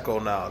Mexico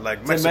now. Like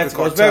it's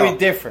Mexico. It's very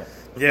different.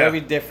 Yeah.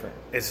 Very different.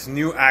 It's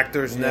new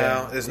actors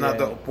now. It's not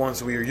the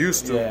ones we are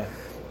used to. Yeah.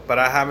 But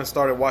I haven't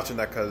started watching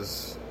that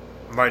because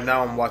right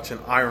now I'm watching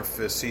Iron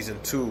Fist season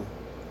 2.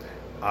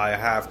 I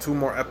have 2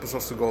 more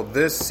episodes to go.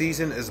 This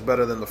season is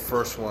better than the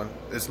first one.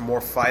 It's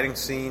more fighting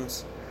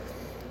scenes.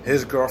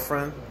 His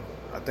girlfriend,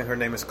 I think her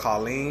name is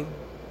Colleen.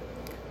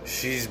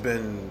 She's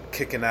been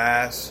kicking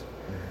ass.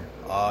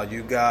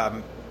 You got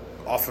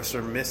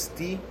Officer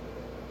Misty.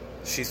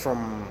 She's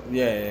from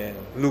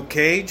Luke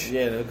Cage.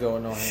 Yeah, they're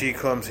going on. She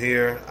comes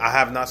here. I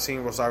have not seen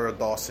Rosario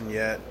Dawson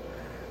yet.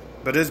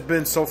 But it's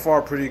been so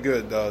far pretty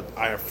good,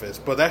 Iron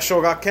Fist. But that show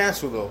got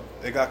canceled, though.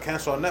 It got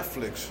canceled on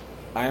Netflix.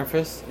 Iron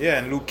Fist? Yeah,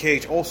 and Luke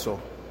Cage also.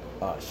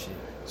 Oh, shit.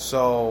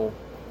 So,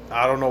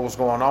 I don't know what's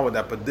going on with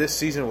that. But this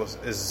season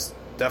is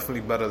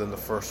definitely better than the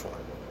first one.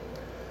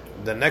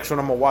 The next one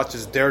I'm going to watch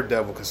is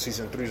Daredevil because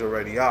season 3 is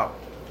already out.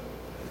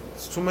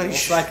 It's too many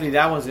Most likely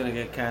that one's going to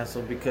get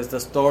canceled because the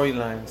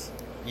storylines.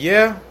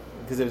 Yeah.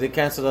 Because if they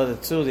cancel the other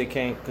 2, they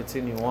can't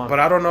continue on. But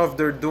I don't know if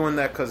they're doing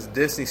that because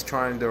Disney's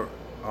trying to...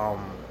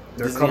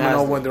 they're Disney coming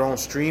on with their own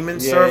streaming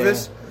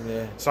service.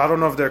 Yeah. So I don't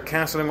know if they're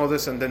canceling all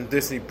this and then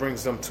Disney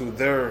brings them to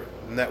their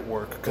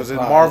network because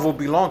Marvel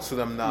belongs to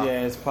them now.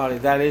 Yeah,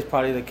 that is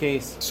probably the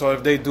case. So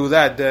if they do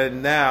that,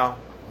 then now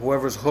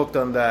whoever's hooked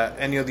on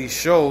any of these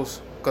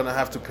shows gonna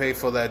have to pay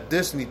for that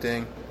Disney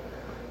thing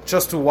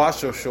just to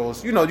watch those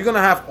shows. You know, you're gonna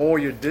have all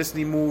your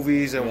Disney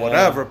movies and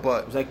whatever,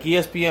 but it's like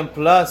ESPN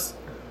Plus.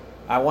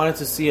 I wanted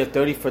to see a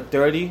 30 for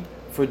 30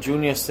 for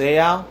Junior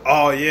Seau.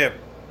 Oh yeah.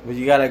 But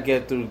you gotta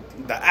get through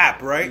the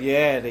app, right?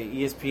 Yeah, the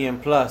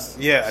ESPN Plus.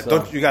 Yeah,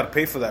 don't you gotta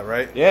pay for that,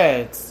 right? Yeah,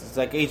 it's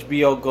like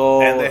HBO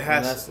Go. And they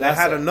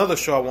had another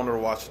show I wanted to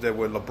watch there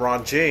with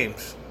LeBron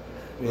James.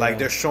 Yeah. Like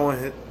they're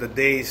showing the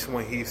days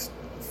when he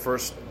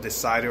first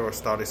decided or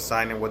started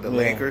signing with the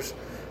Lakers.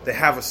 They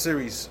have a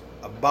series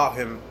about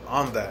him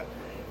on that,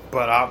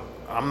 but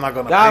I'm not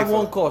gonna. That pay for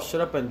one called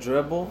 "Shut Up and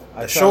Dribble."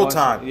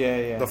 Showtime.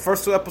 Yeah. The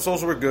first 2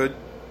 episodes were good.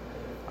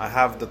 I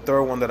have the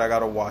third one that I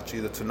gotta watch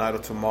either tonight or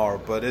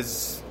tomorrow, but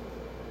it's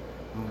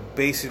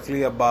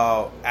basically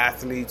about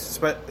athletes,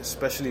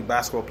 especially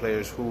basketball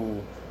players,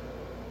 who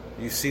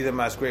you see them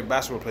as great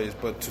basketball players,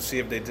 but to see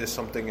if they did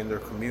something in their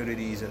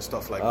communities and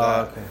stuff like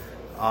that.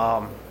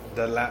 Okay.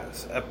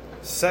 The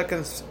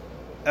second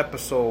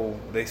episode,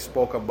 they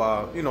spoke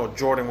about,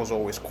 Jordan was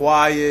always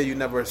quiet. You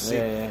never see.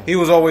 Yeah.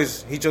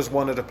 He just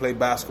wanted to play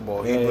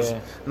basketball. He was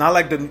not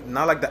like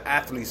the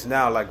athletes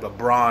now, like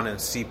LeBron and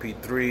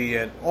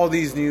CP3 and all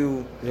these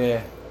new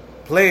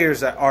players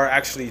that are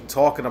actually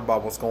talking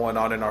about what's going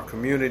on in our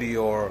community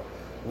or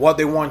what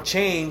they want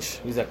change.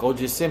 He's like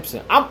O.J.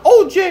 Simpson. I'm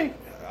O.J.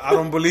 I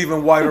don't believe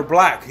in white or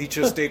black. He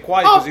just stayed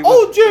quiet because he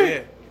was O.J.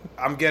 Yeah,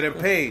 I'm getting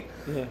paid.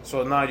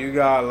 So now you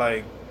got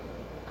like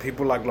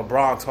people like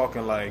LeBron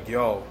talking like,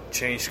 yo,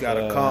 change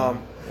gotta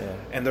come.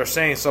 And they're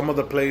saying some of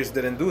the players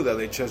didn't do that.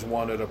 They just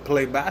wanted to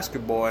play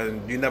basketball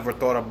and you never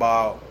thought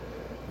about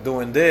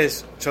doing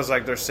this. Just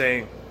like they're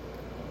saying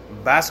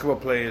basketball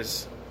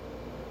players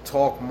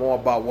talk more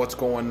about what's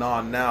going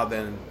on now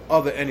than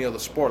any other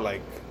sport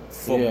like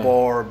football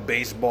or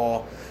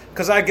baseball.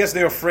 Because I guess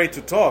they're afraid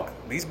to talk.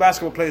 These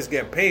basketball players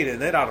get paid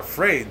and they're not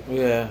afraid.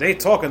 Yeah. They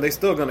talk and they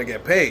still going to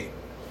get paid.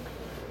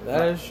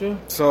 That is true.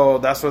 So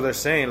that's what they're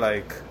saying.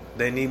 Like,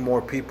 they need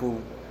more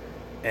people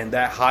and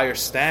that higher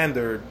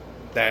standard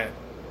that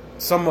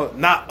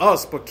not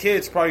us, but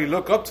kids probably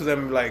look up to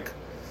them like,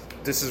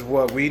 this is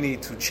what we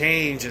need to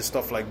change and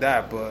stuff like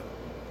that. But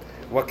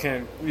what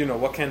can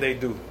they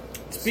do?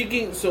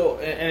 Speaking,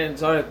 and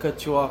sorry to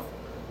cut you off,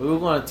 we were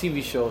going on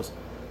TV shows.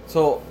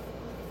 So,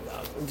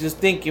 just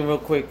thinking real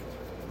quick,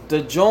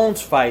 the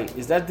Jones fight,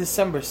 is that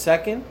December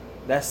 2nd?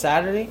 That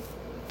Saturday?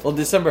 Or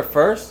December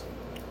 1st?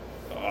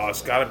 Oh,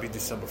 it's got to be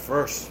December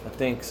 1st. I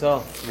think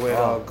so.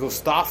 With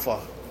Gustafa.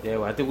 Yeah,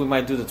 well, I think we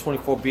might do the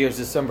 24 beers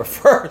December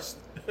 1st.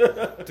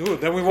 Dude,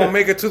 then we won't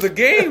make it to the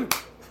game.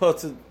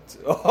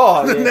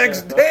 The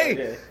next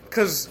day.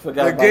 Because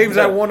the game's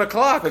at 1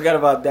 o'clock. Forgot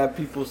about that,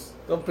 people.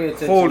 Don't pay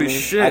attention. Holy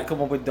shit. I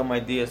come up with dumb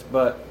ideas.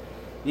 But,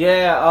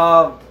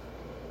 so,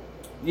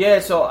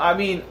 I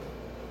mean,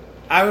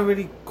 I haven't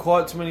really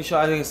caught too many shows.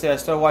 I think I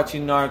started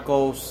watching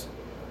Narcos.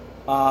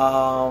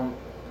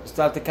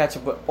 Started to catch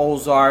up with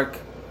Ozark.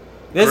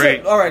 There's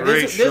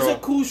a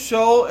cool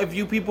show if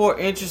you people are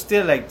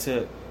interested.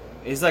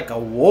 It's like a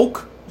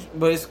woke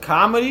but it's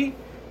comedy.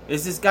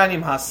 It's this guy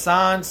named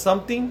Hassan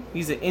something.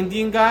 He's an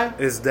Indian guy.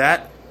 Is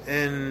that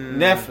in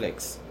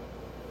Netflix?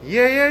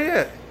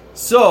 Yeah.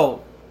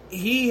 So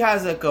he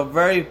has like a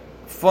very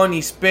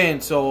funny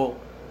spin. So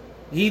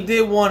he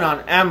did one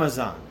on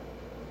Amazon,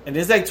 and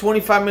it's like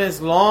 25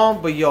 minutes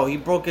long. But he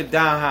broke it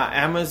down how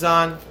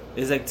Amazon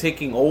is like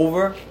taking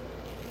over,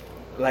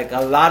 like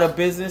a lot of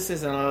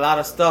businesses and a lot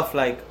of stuff.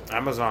 Like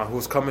Amazon,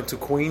 who's coming to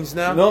Queens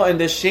now? No, and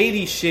the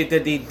shady shit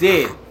that they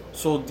did.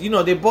 So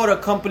they bought a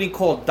company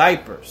called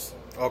Diapers.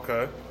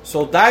 Okay.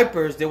 So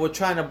Diapers, they were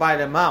trying to buy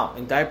them out,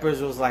 and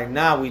Diapers was like,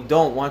 "Nah, we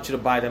don't want you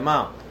to buy them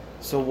out."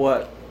 So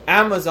what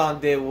Amazon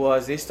did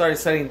was they started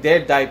selling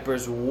their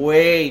diapers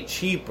way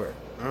cheaper.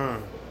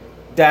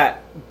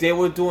 That they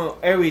were doing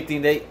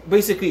everything. They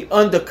basically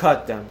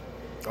undercut them.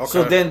 Okay.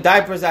 So then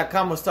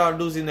Diapers.com will start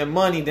losing their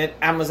money. Then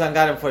Amazon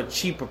got them for a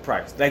cheaper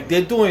price. Like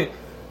they're doing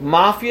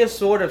mafia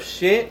sort of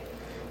shit,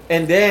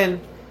 and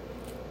then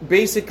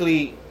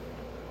basically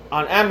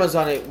on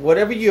Amazon,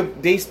 whatever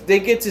they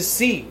get to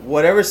see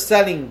whatever's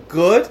selling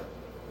good,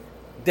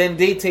 then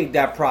they take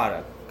that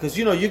product. Because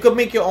you could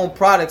make your own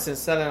products and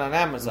sell it on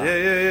Amazon.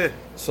 Yeah.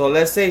 So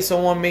let's say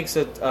someone makes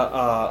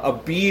a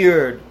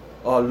beard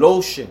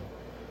lotion,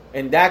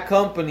 and that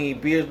company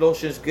beard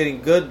lotion is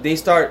getting good. They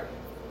start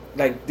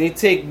they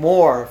take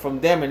more from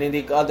them, and then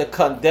they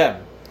undercut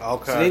them.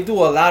 Okay. So they do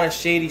a lot of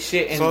shady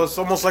shit. And so it's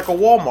almost like a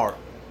Walmart.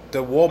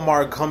 The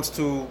Walmart comes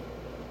to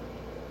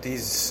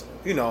these,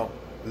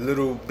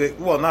 little big,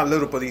 well, not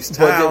little, but these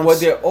towns.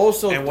 What they're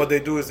also what they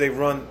do is they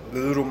run the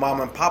little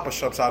mom and papa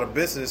shops out of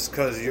business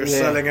because you're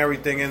selling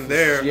everything in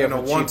there in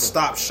a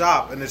one-stop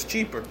shop, and it's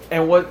cheaper.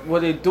 And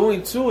what they're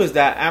doing too is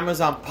that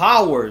Amazon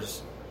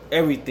powers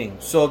everything.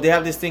 So they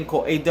have this thing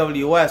called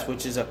AWS,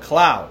 which is a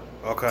cloud.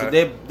 Okay. So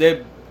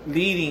they're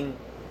leading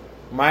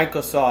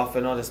Microsoft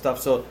and all this stuff.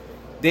 So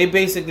they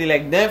basically,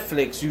 like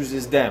Netflix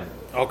uses them.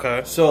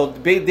 Okay. So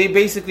they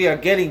basically are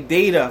getting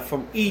data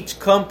from each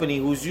company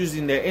who's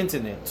using their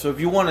internet. So if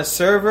you want a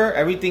server,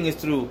 everything is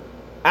through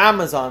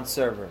Amazon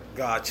server.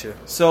 Gotcha.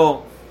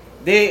 So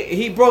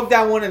he broke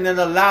that one, and then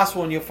the last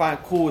one you'll find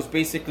cool is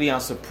basically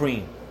on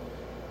Supreme.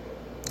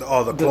 The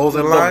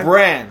clothing line? The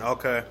brand.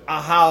 Okay.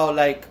 How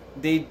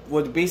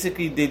what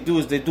basically they do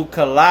is they do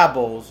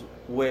collabos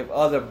with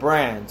other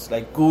brands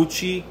like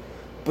Gucci,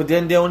 but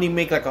then they only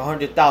make like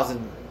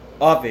 100,000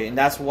 of it, and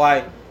that's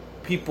why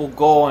people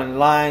go on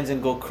lines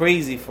and go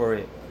crazy for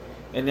it.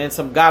 And then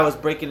some guy was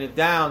breaking it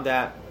down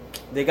that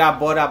they got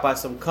bought out by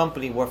some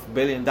company worth $1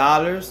 billion,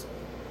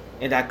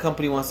 and that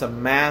company wants to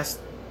mass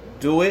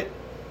do it.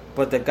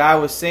 But the guy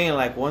was saying,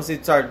 like, once they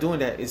start doing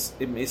that,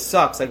 it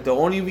sucks. Like, the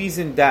only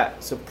reason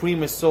that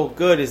Supreme is so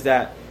good is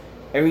that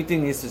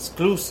everything is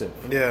exclusive.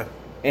 Yeah.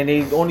 And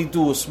they only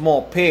do a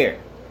small pair.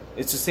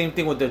 It's the same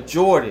thing with the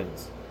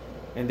Jordans.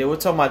 And they were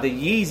talking about the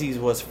Yeezys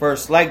was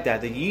first like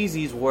that. The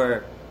Yeezys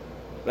were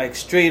like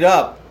straight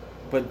up,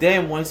 but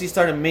then once he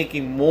started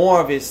making more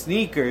of his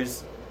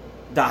sneakers,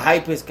 the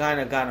hype has kind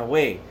of gone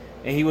away.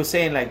 And he was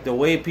saying like the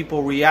way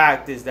people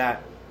react is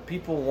that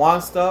people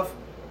want stuff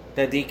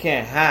that they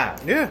can't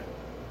have. Yeah,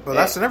 but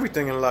that's in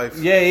everything in life.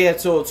 Yeah.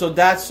 So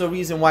that's the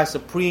reason why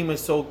Supreme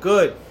is so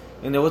good.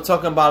 And they were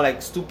talking about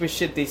like stupid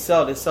shit they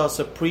sell. They sell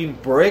Supreme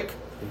brick,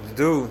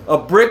 dude. A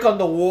brick on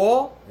the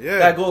wall. Yeah.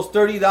 That goes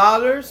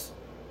 $30.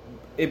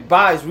 It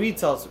buys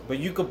retails, but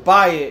you could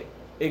buy it.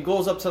 It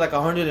goes up to like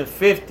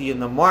 150 in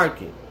the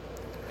market,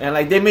 and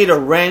like they made a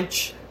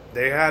wrench.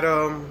 They had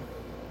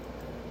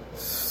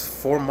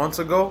 4 months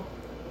ago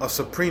a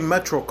Supreme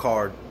Metro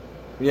card.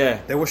 Yeah,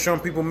 they were showing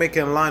people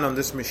making a line on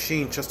this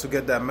machine just to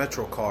get that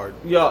Metro card.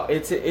 Yo,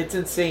 it's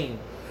insane.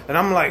 And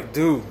I'm like,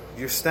 dude,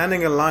 you're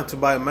standing in line to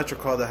buy a Metro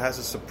card that has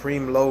a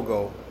Supreme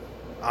logo.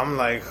 I'm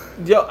like,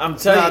 yo, I'm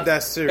telling you, not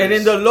that serious. And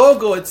in the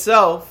logo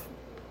itself,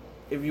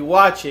 if you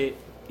watch it,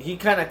 he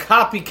kind of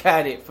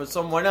copycat it for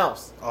someone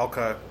else.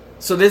 Okay.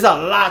 So there's a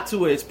lot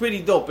to it. It's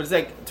pretty dope. It's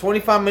like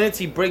 25 minutes.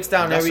 He breaks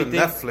down everything.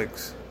 That's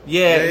Netflix.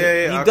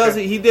 Yeah. He does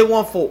it. He did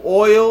one for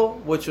oil,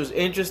 which was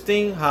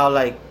interesting. How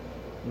like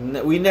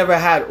we never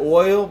had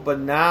oil, but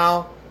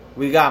now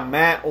we got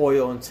mad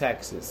oil in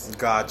Texas.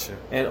 Gotcha.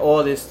 And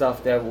all this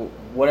stuff that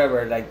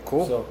whatever like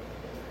cool. So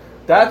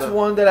that's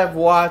one that I've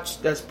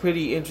watched. That's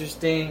pretty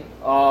interesting.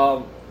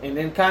 And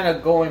then kind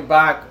of going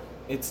back,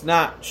 it's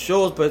not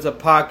shows, but it's a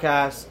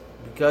podcast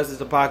because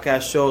it's a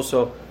podcast show.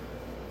 So.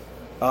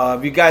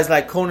 If you guys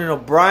like Conan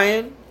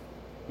O'Brien,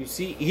 you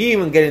see, he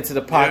even get into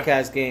the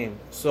podcast game.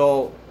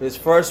 So his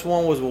first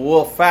one was with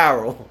Will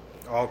Ferrell.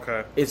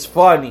 Okay. It's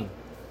funny.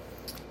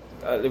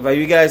 If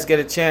you guys get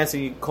a chance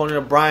and you Conan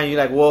O'Brien, you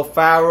like Will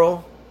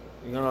Ferrell,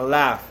 you're gonna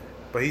laugh.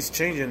 But he's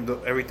changing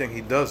everything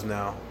he does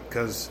now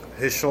because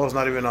his show is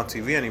not even on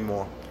TV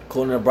anymore.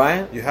 Conan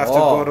O'Brien? You have to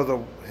go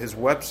to his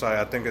website.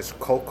 I think it's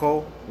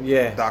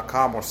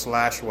coco.com or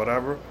 /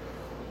 whatever.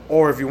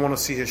 Or if you want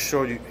to see his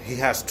show, he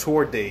has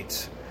tour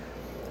dates.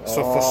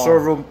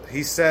 So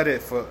he said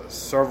it for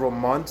several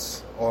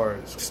months, or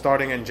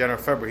starting in January,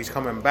 February, he's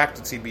coming back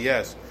to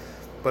TBS.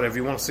 But if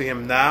you want to see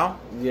him now,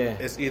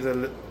 it's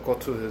either go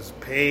to his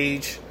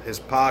page, his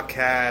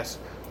podcast,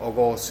 or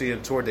go see a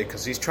tour day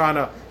because he's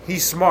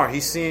smart.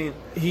 He's seeing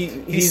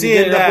he's seeing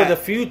getting that up with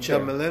the future.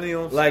 The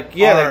millennials, like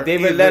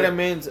David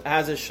Letterman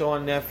has a show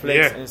on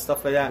Netflix and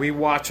stuff like that. We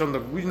watch on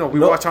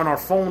watch on our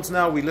phones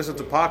now. We listen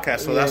to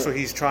podcasts, so that's what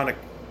he's trying to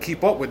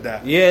keep up with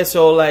that. Yeah,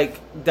 so like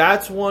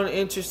that's one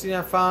interesting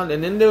I found,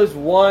 and then there's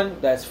one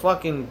that's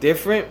fucking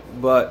different.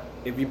 But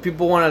if you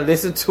people want to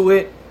listen to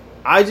it,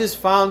 I just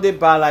found it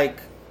by like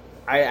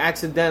I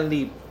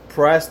accidentally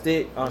pressed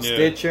it on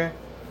Stitcher,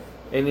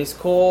 and it's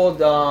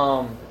called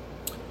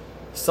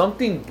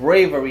something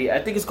Bravery. I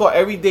think it's called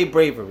Everyday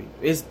Bravery.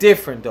 It's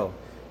different though.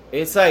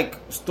 It's like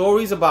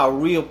stories about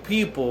real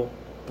people,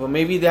 but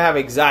maybe they have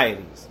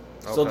anxieties.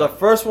 Okay. So the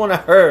first one I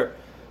heard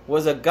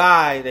was a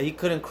guy that he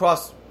can't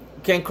cross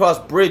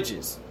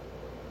bridges.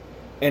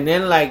 And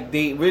then like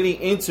they really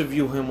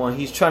interview him when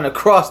he's trying to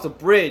cross the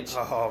bridge.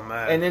 Oh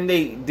man. And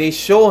then they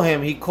show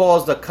him, he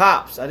calls the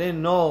cops. I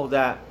didn't know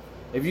that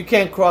if you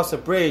can't cross a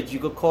bridge, you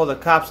could call the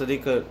cops so they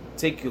could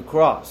take you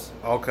across.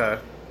 Okay.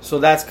 So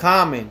that's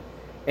common.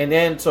 And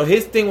then so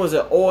his thing was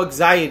all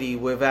anxiety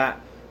with that.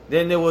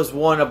 Then there was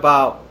one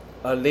about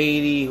a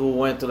lady who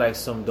went through like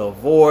some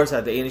divorce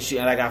at the end.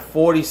 And like at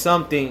 40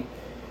 something,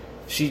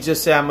 she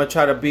just said, I'm going to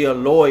try to be a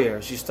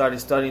lawyer. She started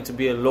studying to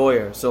be a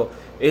lawyer. So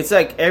it's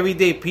like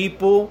everyday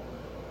people,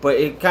 but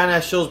it kind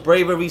of shows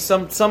bravery.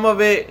 Some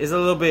of it is a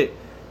little bit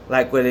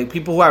like where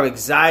people who have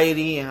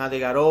anxiety and how they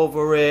got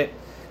over it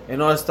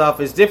and all that stuff.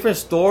 It's different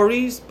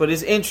stories, but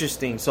it's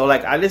interesting. So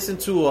like I listened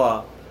to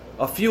a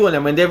few of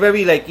them, and they're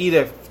very like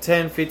either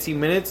 10, 15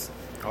 minutes.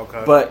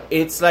 Okay. But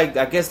it's like,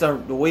 I guess the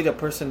way the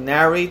person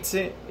narrates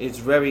it is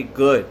very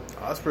good.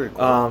 Oh, that's pretty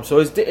cool. So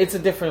it's a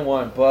different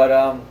one,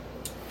 but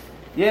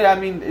yeah, I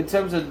mean, in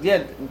terms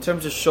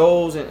of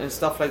shows and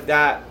stuff like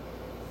that,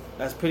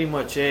 that's pretty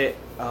much it.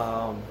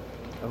 I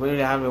really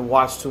haven't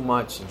watched too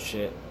much and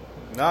shit.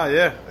 Nah,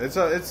 yeah,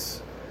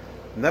 it's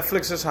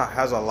Netflix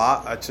has a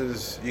lot.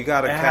 You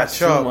gotta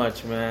catch up. Too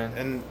much,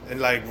 man. And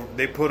like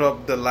they put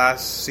up the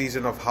last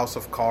season of House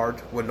of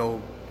Cards with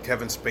no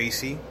Kevin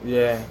Spacey.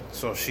 Yeah.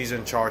 So she's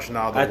in charge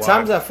now. At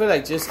times I feel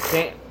like just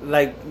can't,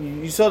 like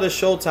you saw the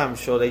Showtime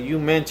show that you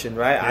mentioned,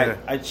 right? Yeah.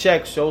 I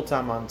checked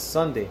Showtime on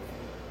Sunday.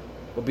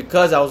 But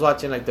because I was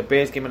watching like the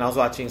Bears game and I was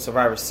watching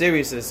Survivor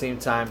Series at the same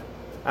time,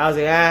 I was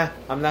like,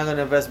 I'm not going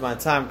to invest my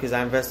time because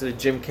I invested in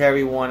Jim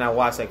Carrey one. I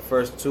watched like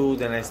first two,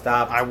 then I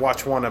stopped. I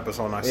watched one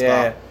episode and I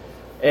stopped.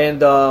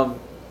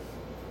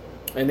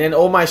 And then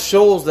all my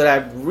shows that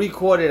I've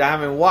recorded I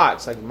haven't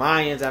watched. Like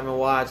Mayans I haven't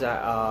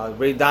watched.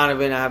 Ray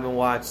Donovan I haven't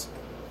watched.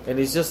 And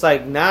it's just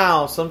like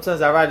now,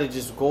 sometimes I'd rather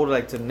just go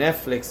to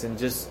Netflix and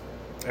just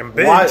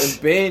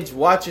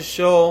watch a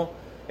show.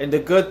 And the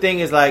good thing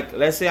is, like,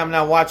 let's say I'm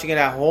not watching it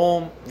at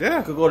home. Yeah.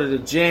 I could go to the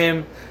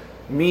gym.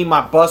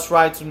 My bus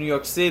ride to New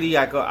York City,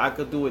 I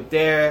could do it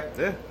there.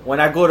 Yeah.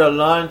 When I go to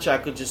lunch, I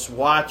could just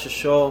watch a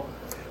show.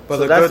 But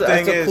so that's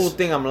the cool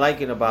thing I'm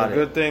liking about it.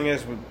 The good thing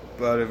is,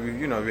 but if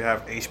you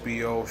have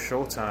HBO,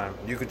 Showtime,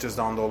 you could just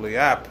download the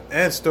app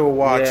and still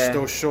watch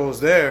those shows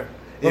there.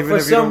 But even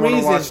if you don't want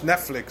to watch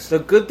Netflix. The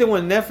good thing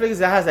with Netflix is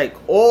it has like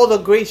all the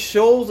great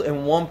shows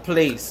in one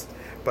place.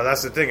 But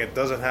that's the thing; it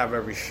doesn't have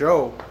every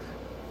show.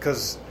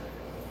 Because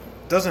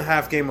it doesn't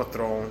have Game of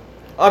Thrones.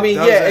 I mean,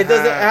 it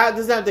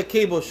doesn't have the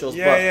cable shows.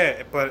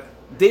 But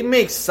they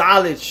make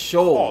solid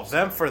shows.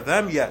 Oh, for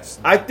them, yes.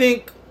 I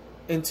think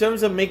in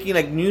terms of making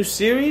like new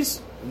series,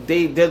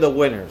 they're the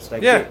winners.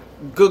 Like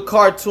good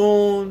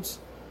cartoons,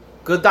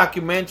 good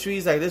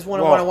documentaries. Like this one,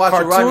 I want to watch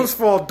cartoons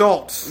for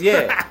adults.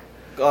 Yeah,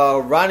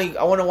 Ronnie.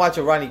 I want to watch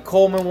a Ronnie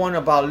Coleman one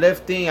about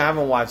lifting. I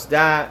haven't watched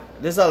that.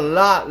 There's a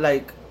lot.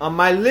 Like on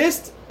my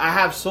list, I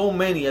have so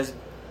many.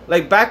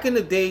 Like back in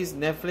the days,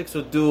 Netflix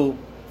would do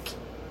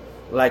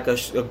like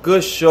a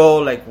good show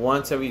like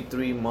once every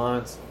 3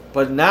 months.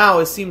 But now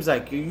it seems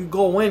like you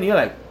go in, you're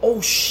like,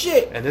 oh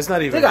shit! And it's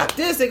not even they got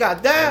this, they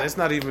got that. And it's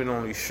not even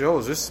only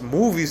shows; it's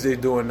movies they're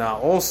doing now.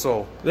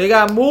 Also, they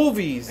got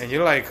movies, and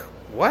you're like,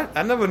 what?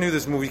 I never knew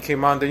this movie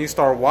came out. And then you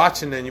start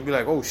watching, and you be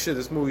like, oh shit,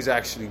 this movie's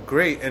actually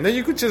great. And then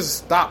you could just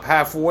stop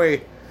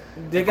halfway.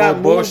 They got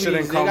movies.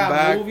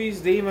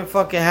 Movies. They even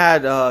fucking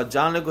had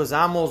John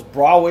Leguizamo's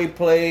Broadway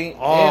play.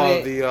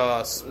 Oh, the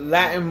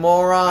Latin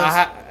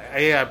Morons.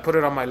 I put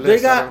it on my list.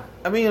 They got.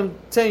 I'm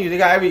telling you, they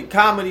got every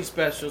comedy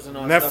specials and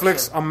all that Netflix,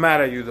 stuff. I'm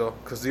mad at you though,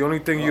 because the only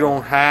thing you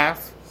don't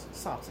have.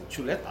 Sounds like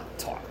Chuleta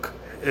talk.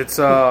 It's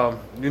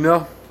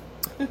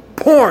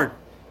porn.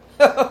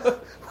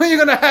 When you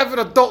gonna have an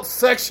adult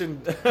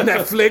section,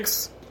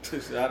 Netflix?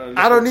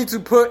 I don't need to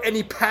put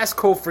any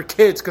passcode for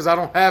kids because I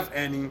don't have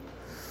any.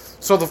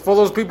 So for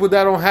those people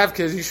that don't have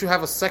kids, you should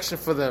have a section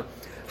for them.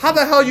 How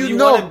the hell you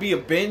know? Want to be a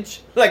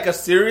binge, like a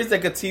series,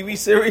 like a TV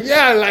series?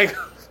 Yeah, like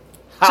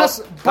House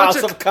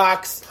of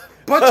Cocks,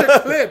 bunch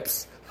of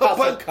clips, House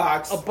of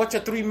Cocks, a bunch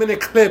of 3-minute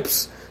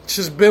clips.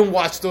 just been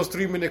watch those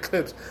 3-minute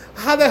clips.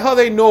 How the hell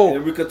they know?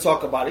 And we could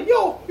talk about it.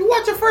 Yo, you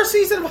watch the first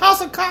season of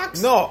House of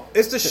Cox? No,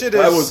 it's the shit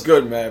is... That was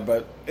good, man,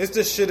 but... It's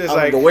the shit is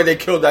like... The way they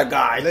killed that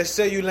guy. Let's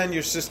say you lend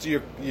your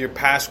sister your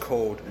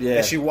passcode, yeah,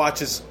 and she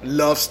watches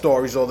love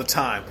stories all the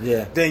time.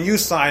 Yeah. Then you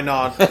sign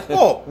on,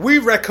 oh, we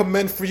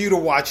recommend for you to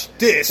watch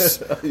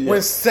this Yeah.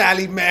 when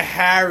Sally met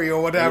Harry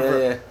or whatever.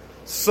 Yeah.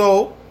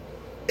 So,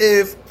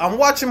 if I'm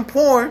watching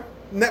porn,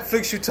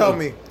 Netflix, you tell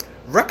me,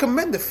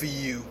 recommend it for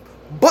you.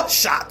 Butt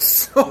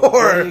shots.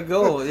 Or there you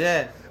go,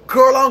 yeah.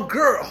 Girl on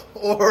girl.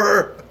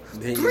 Or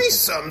there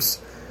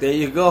threesomes. There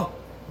you go.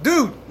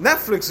 Dude,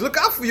 Netflix, look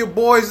out for your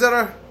boys that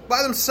are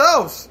by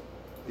themselves.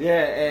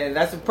 Yeah, and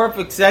that's a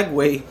perfect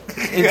segue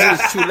into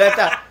this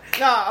Chuleta.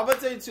 Nah, I'm going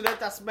to tell you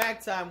Chuleta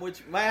Smack Time,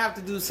 which might have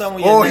to do some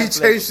with your Netflix. He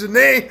changed the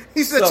name.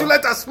 He said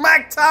Chuleta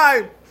Smack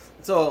Time.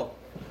 So,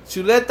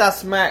 Chuleta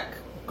Smack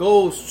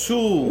goes to...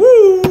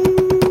 Woo!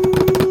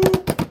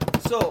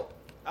 So,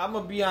 I'm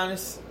going to be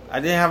honest. I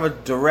didn't have a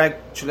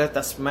direct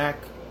Chuleta Smack,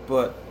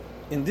 but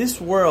in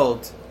this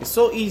world, it's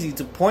so easy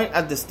to point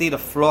at the state of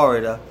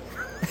Florida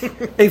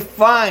and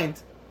find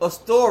a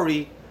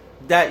story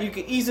that you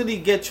can easily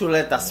get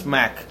Chuleta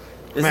Smack.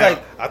 It's Man,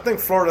 like... I think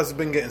Florida's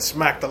been getting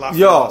smacked a lot.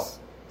 Yo,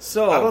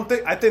 so...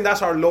 I think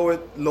that's our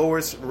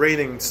lowest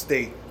rating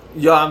state.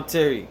 Yo, I'm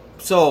Terry.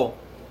 So,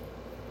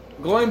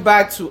 going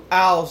back to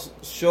Al's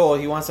show,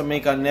 he wants to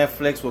make on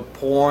Netflix with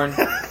porn.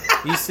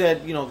 He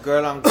said,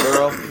 girl on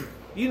girl.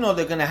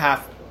 They're going to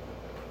have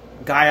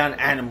guy on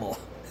animal.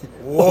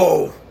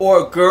 Whoa.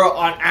 Or girl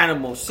on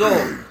animal.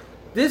 So,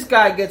 this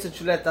guy gets a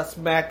Chuleta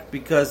Smack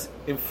because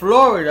in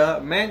Florida,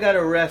 a man got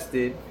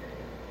arrested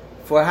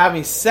for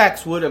having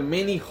sex with a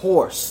mini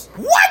horse.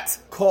 What?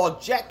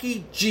 Called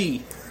Jackie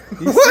G.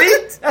 You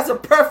What? see? That's a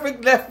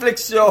perfect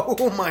Netflix show.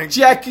 Oh my God.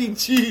 Jackie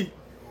G.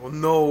 Oh,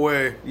 no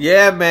way.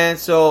 Yeah, man.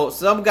 So,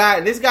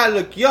 this guy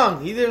looked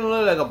young. He didn't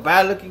look like a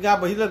bad looking guy,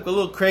 but he looked a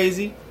little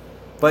crazy.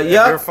 But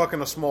yeah. You're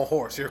fucking a small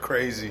horse. You're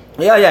crazy.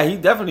 Yeah, he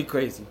definitely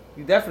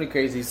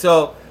crazy.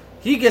 So,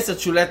 he gets a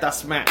Chuleta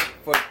Smack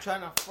for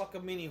trying to fuck a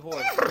mini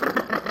horse.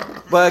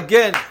 But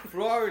again,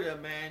 Florida,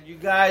 man, you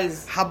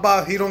guys... How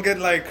about he don't get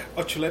like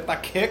a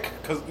Chuleta kick?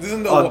 Because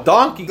isn't the A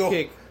donkey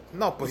kick.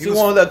 No, but he was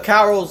one of the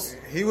Carol's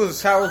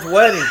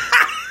wedding.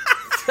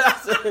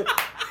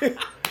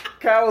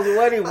 Carol's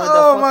wedding with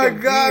oh the my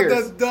fucking God,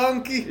 beers. that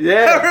donkey.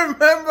 Yeah. I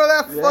remember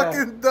that Yeah.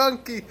 fucking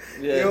donkey.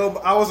 Yeah.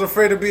 Yo, I was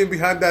afraid of being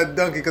behind that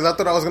donkey because I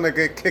thought I was going to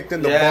get kicked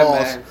in the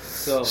balls. Man.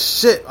 So,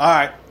 shit. All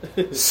right.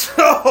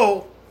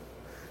 So,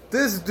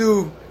 this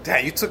dude,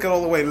 damn, you took it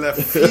all the way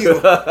left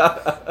field.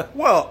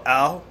 Well,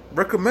 Al,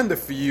 recommended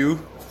for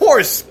you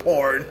horse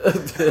porn on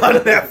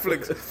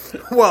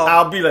Netflix. Well,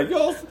 I'll be like,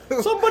 yo,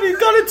 somebody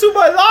got into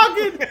my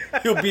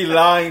login. He'll be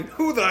lying.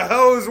 Who the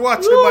hell is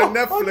watching Yo, my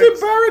Netflix? I think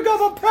Barry got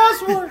my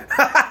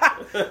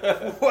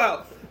password.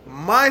 Well,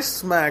 my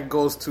smack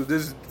goes to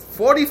this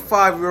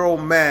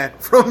 45-year-old man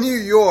from New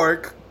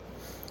York,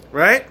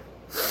 right?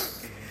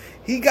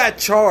 He got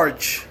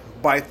charged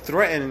by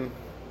threatening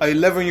an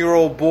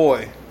 11-year-old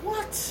boy.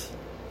 What?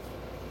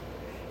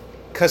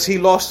 Because he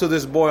lost to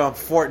this boy on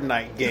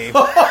Fortnite game.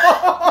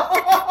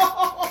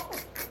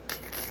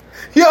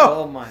 Yo,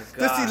 oh my God.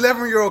 this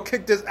 11-year-old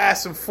kicked his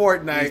ass in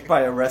Fortnite. He's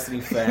probably a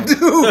wrestling fan. Dude,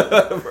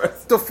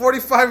 the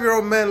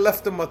 45-year-old man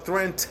left him a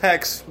threatened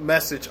text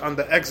message on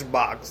the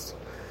Xbox.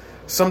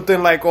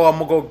 Something like, oh, I'm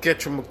going to go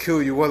get you, I'm going to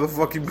kill you. Where the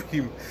fuck you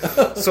be?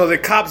 So the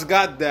cops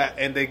got that,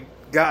 and they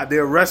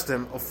arrested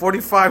him. A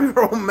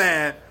 45-year-old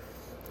man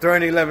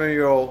threatening an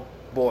 11-year-old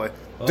boy.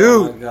 Dude,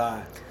 oh my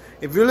God.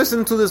 If you're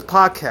listening to this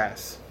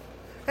podcast,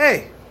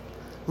 hey,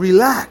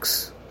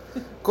 relax.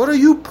 Go to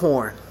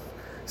YouPorn.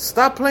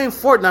 Stop playing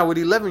Fortnite with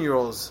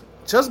 11-year-olds.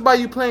 Just by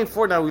you playing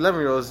Fortnite with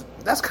 11-year-olds,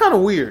 that's kind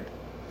of weird.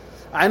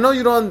 I know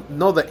you don't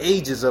know the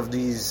ages of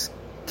these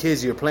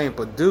kids you're playing,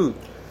 but dude,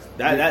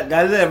 that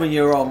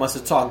 11-year-old must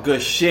have talked good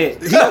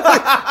shit.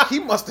 he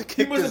must have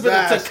kicked He must his have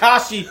ass. been a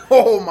Takashi.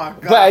 Oh my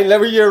God. That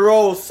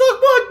 11-year-old, suck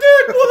my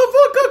dick,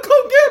 motherfucker,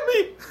 come get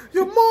me.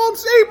 Your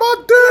mom's ate my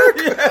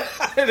dick.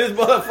 Yeah. And this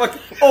motherfucker,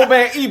 old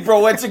man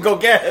Ebro went to go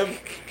get him.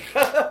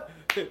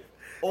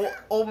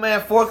 Old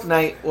man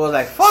Fortnite was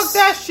like, fuck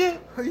that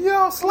shit.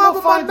 Yo, slap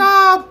on my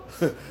knob.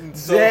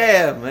 So,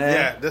 Damn, man.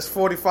 Yeah, this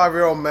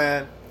 45-year-old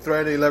man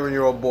threatened an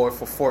 11-year-old boy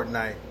for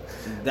Fortnite.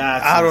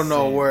 That's I don't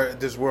know insane. where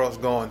this world's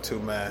going to,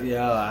 man.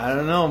 Yeah, I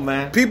don't know,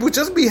 man. People,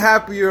 just be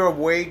happy you're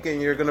awake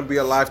and you're going to be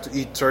alive to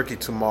eat turkey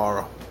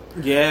tomorrow.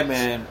 Yeah,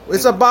 man.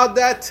 It's about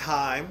that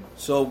time.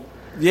 So,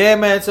 yeah,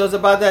 man. So it's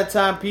about that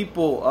time,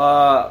 people.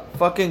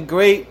 Fucking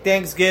great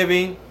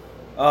Thanksgiving.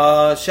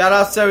 Shout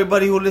out to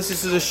everybody who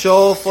listens to the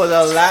show for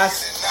the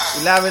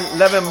last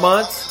 11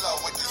 months.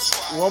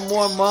 One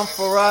more month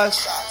for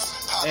us.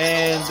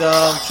 And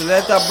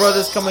Chuleta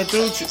Brothers coming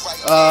through.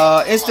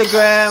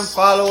 Instagram,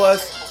 follow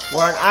us.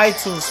 We're on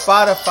iTunes,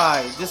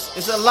 Spotify.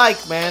 It's a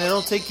like, man. It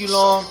don't take you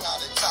long.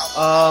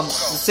 The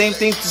same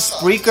thing to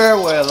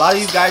Spreaker, where a lot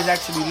of you guys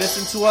actually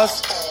listen to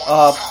us.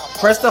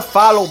 Press the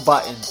follow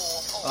button.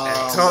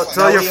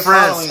 Tell your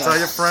friends. Tell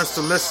your friends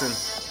to listen.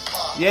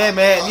 Yeah,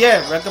 man.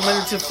 Yeah,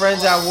 recommend it to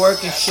friends at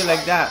work and shit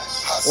like that.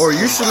 Or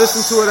you should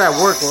listen to it at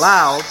work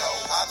loud.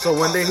 So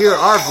when they hear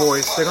our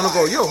voice, they're gonna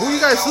go, "Yo, who you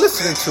guys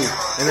listening to?"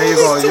 And then you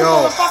go,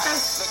 "Yo,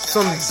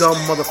 some dumb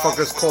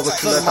motherfuckers called the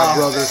Chuleta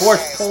brothers.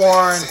 Horse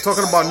porn.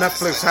 Talking about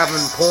Netflix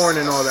having porn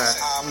and all that."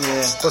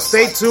 Yeah. But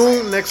stay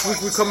tuned. Next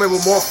week we come in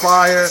with more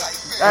fire.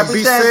 And Happy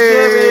be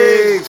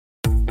Thanksgiving. safe.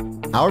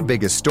 Our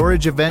biggest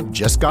storage event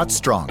just got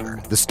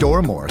stronger. The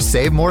Store More,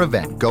 Save More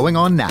event going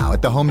on now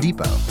at the Home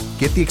Depot.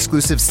 Get the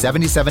exclusive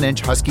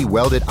 77-inch Husky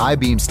welded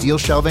I-beam steel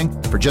shelving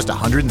for just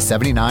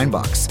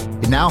 $179.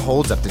 It now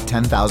holds up to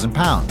 10,000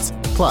 pounds.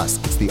 Plus,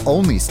 it's the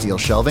only steel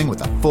shelving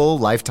with a full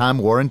lifetime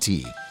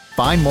warranty.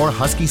 Find more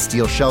Husky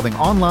steel shelving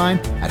online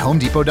at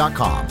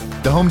HomeDepot.com.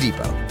 The Home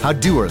Depot, how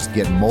doers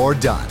get more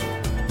done.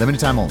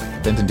 Limited time only.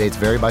 Event and dates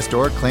vary by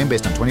store. Claim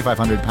based on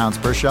 2,500 pounds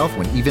per shelf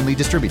when evenly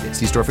distributed.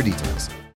 See store for details.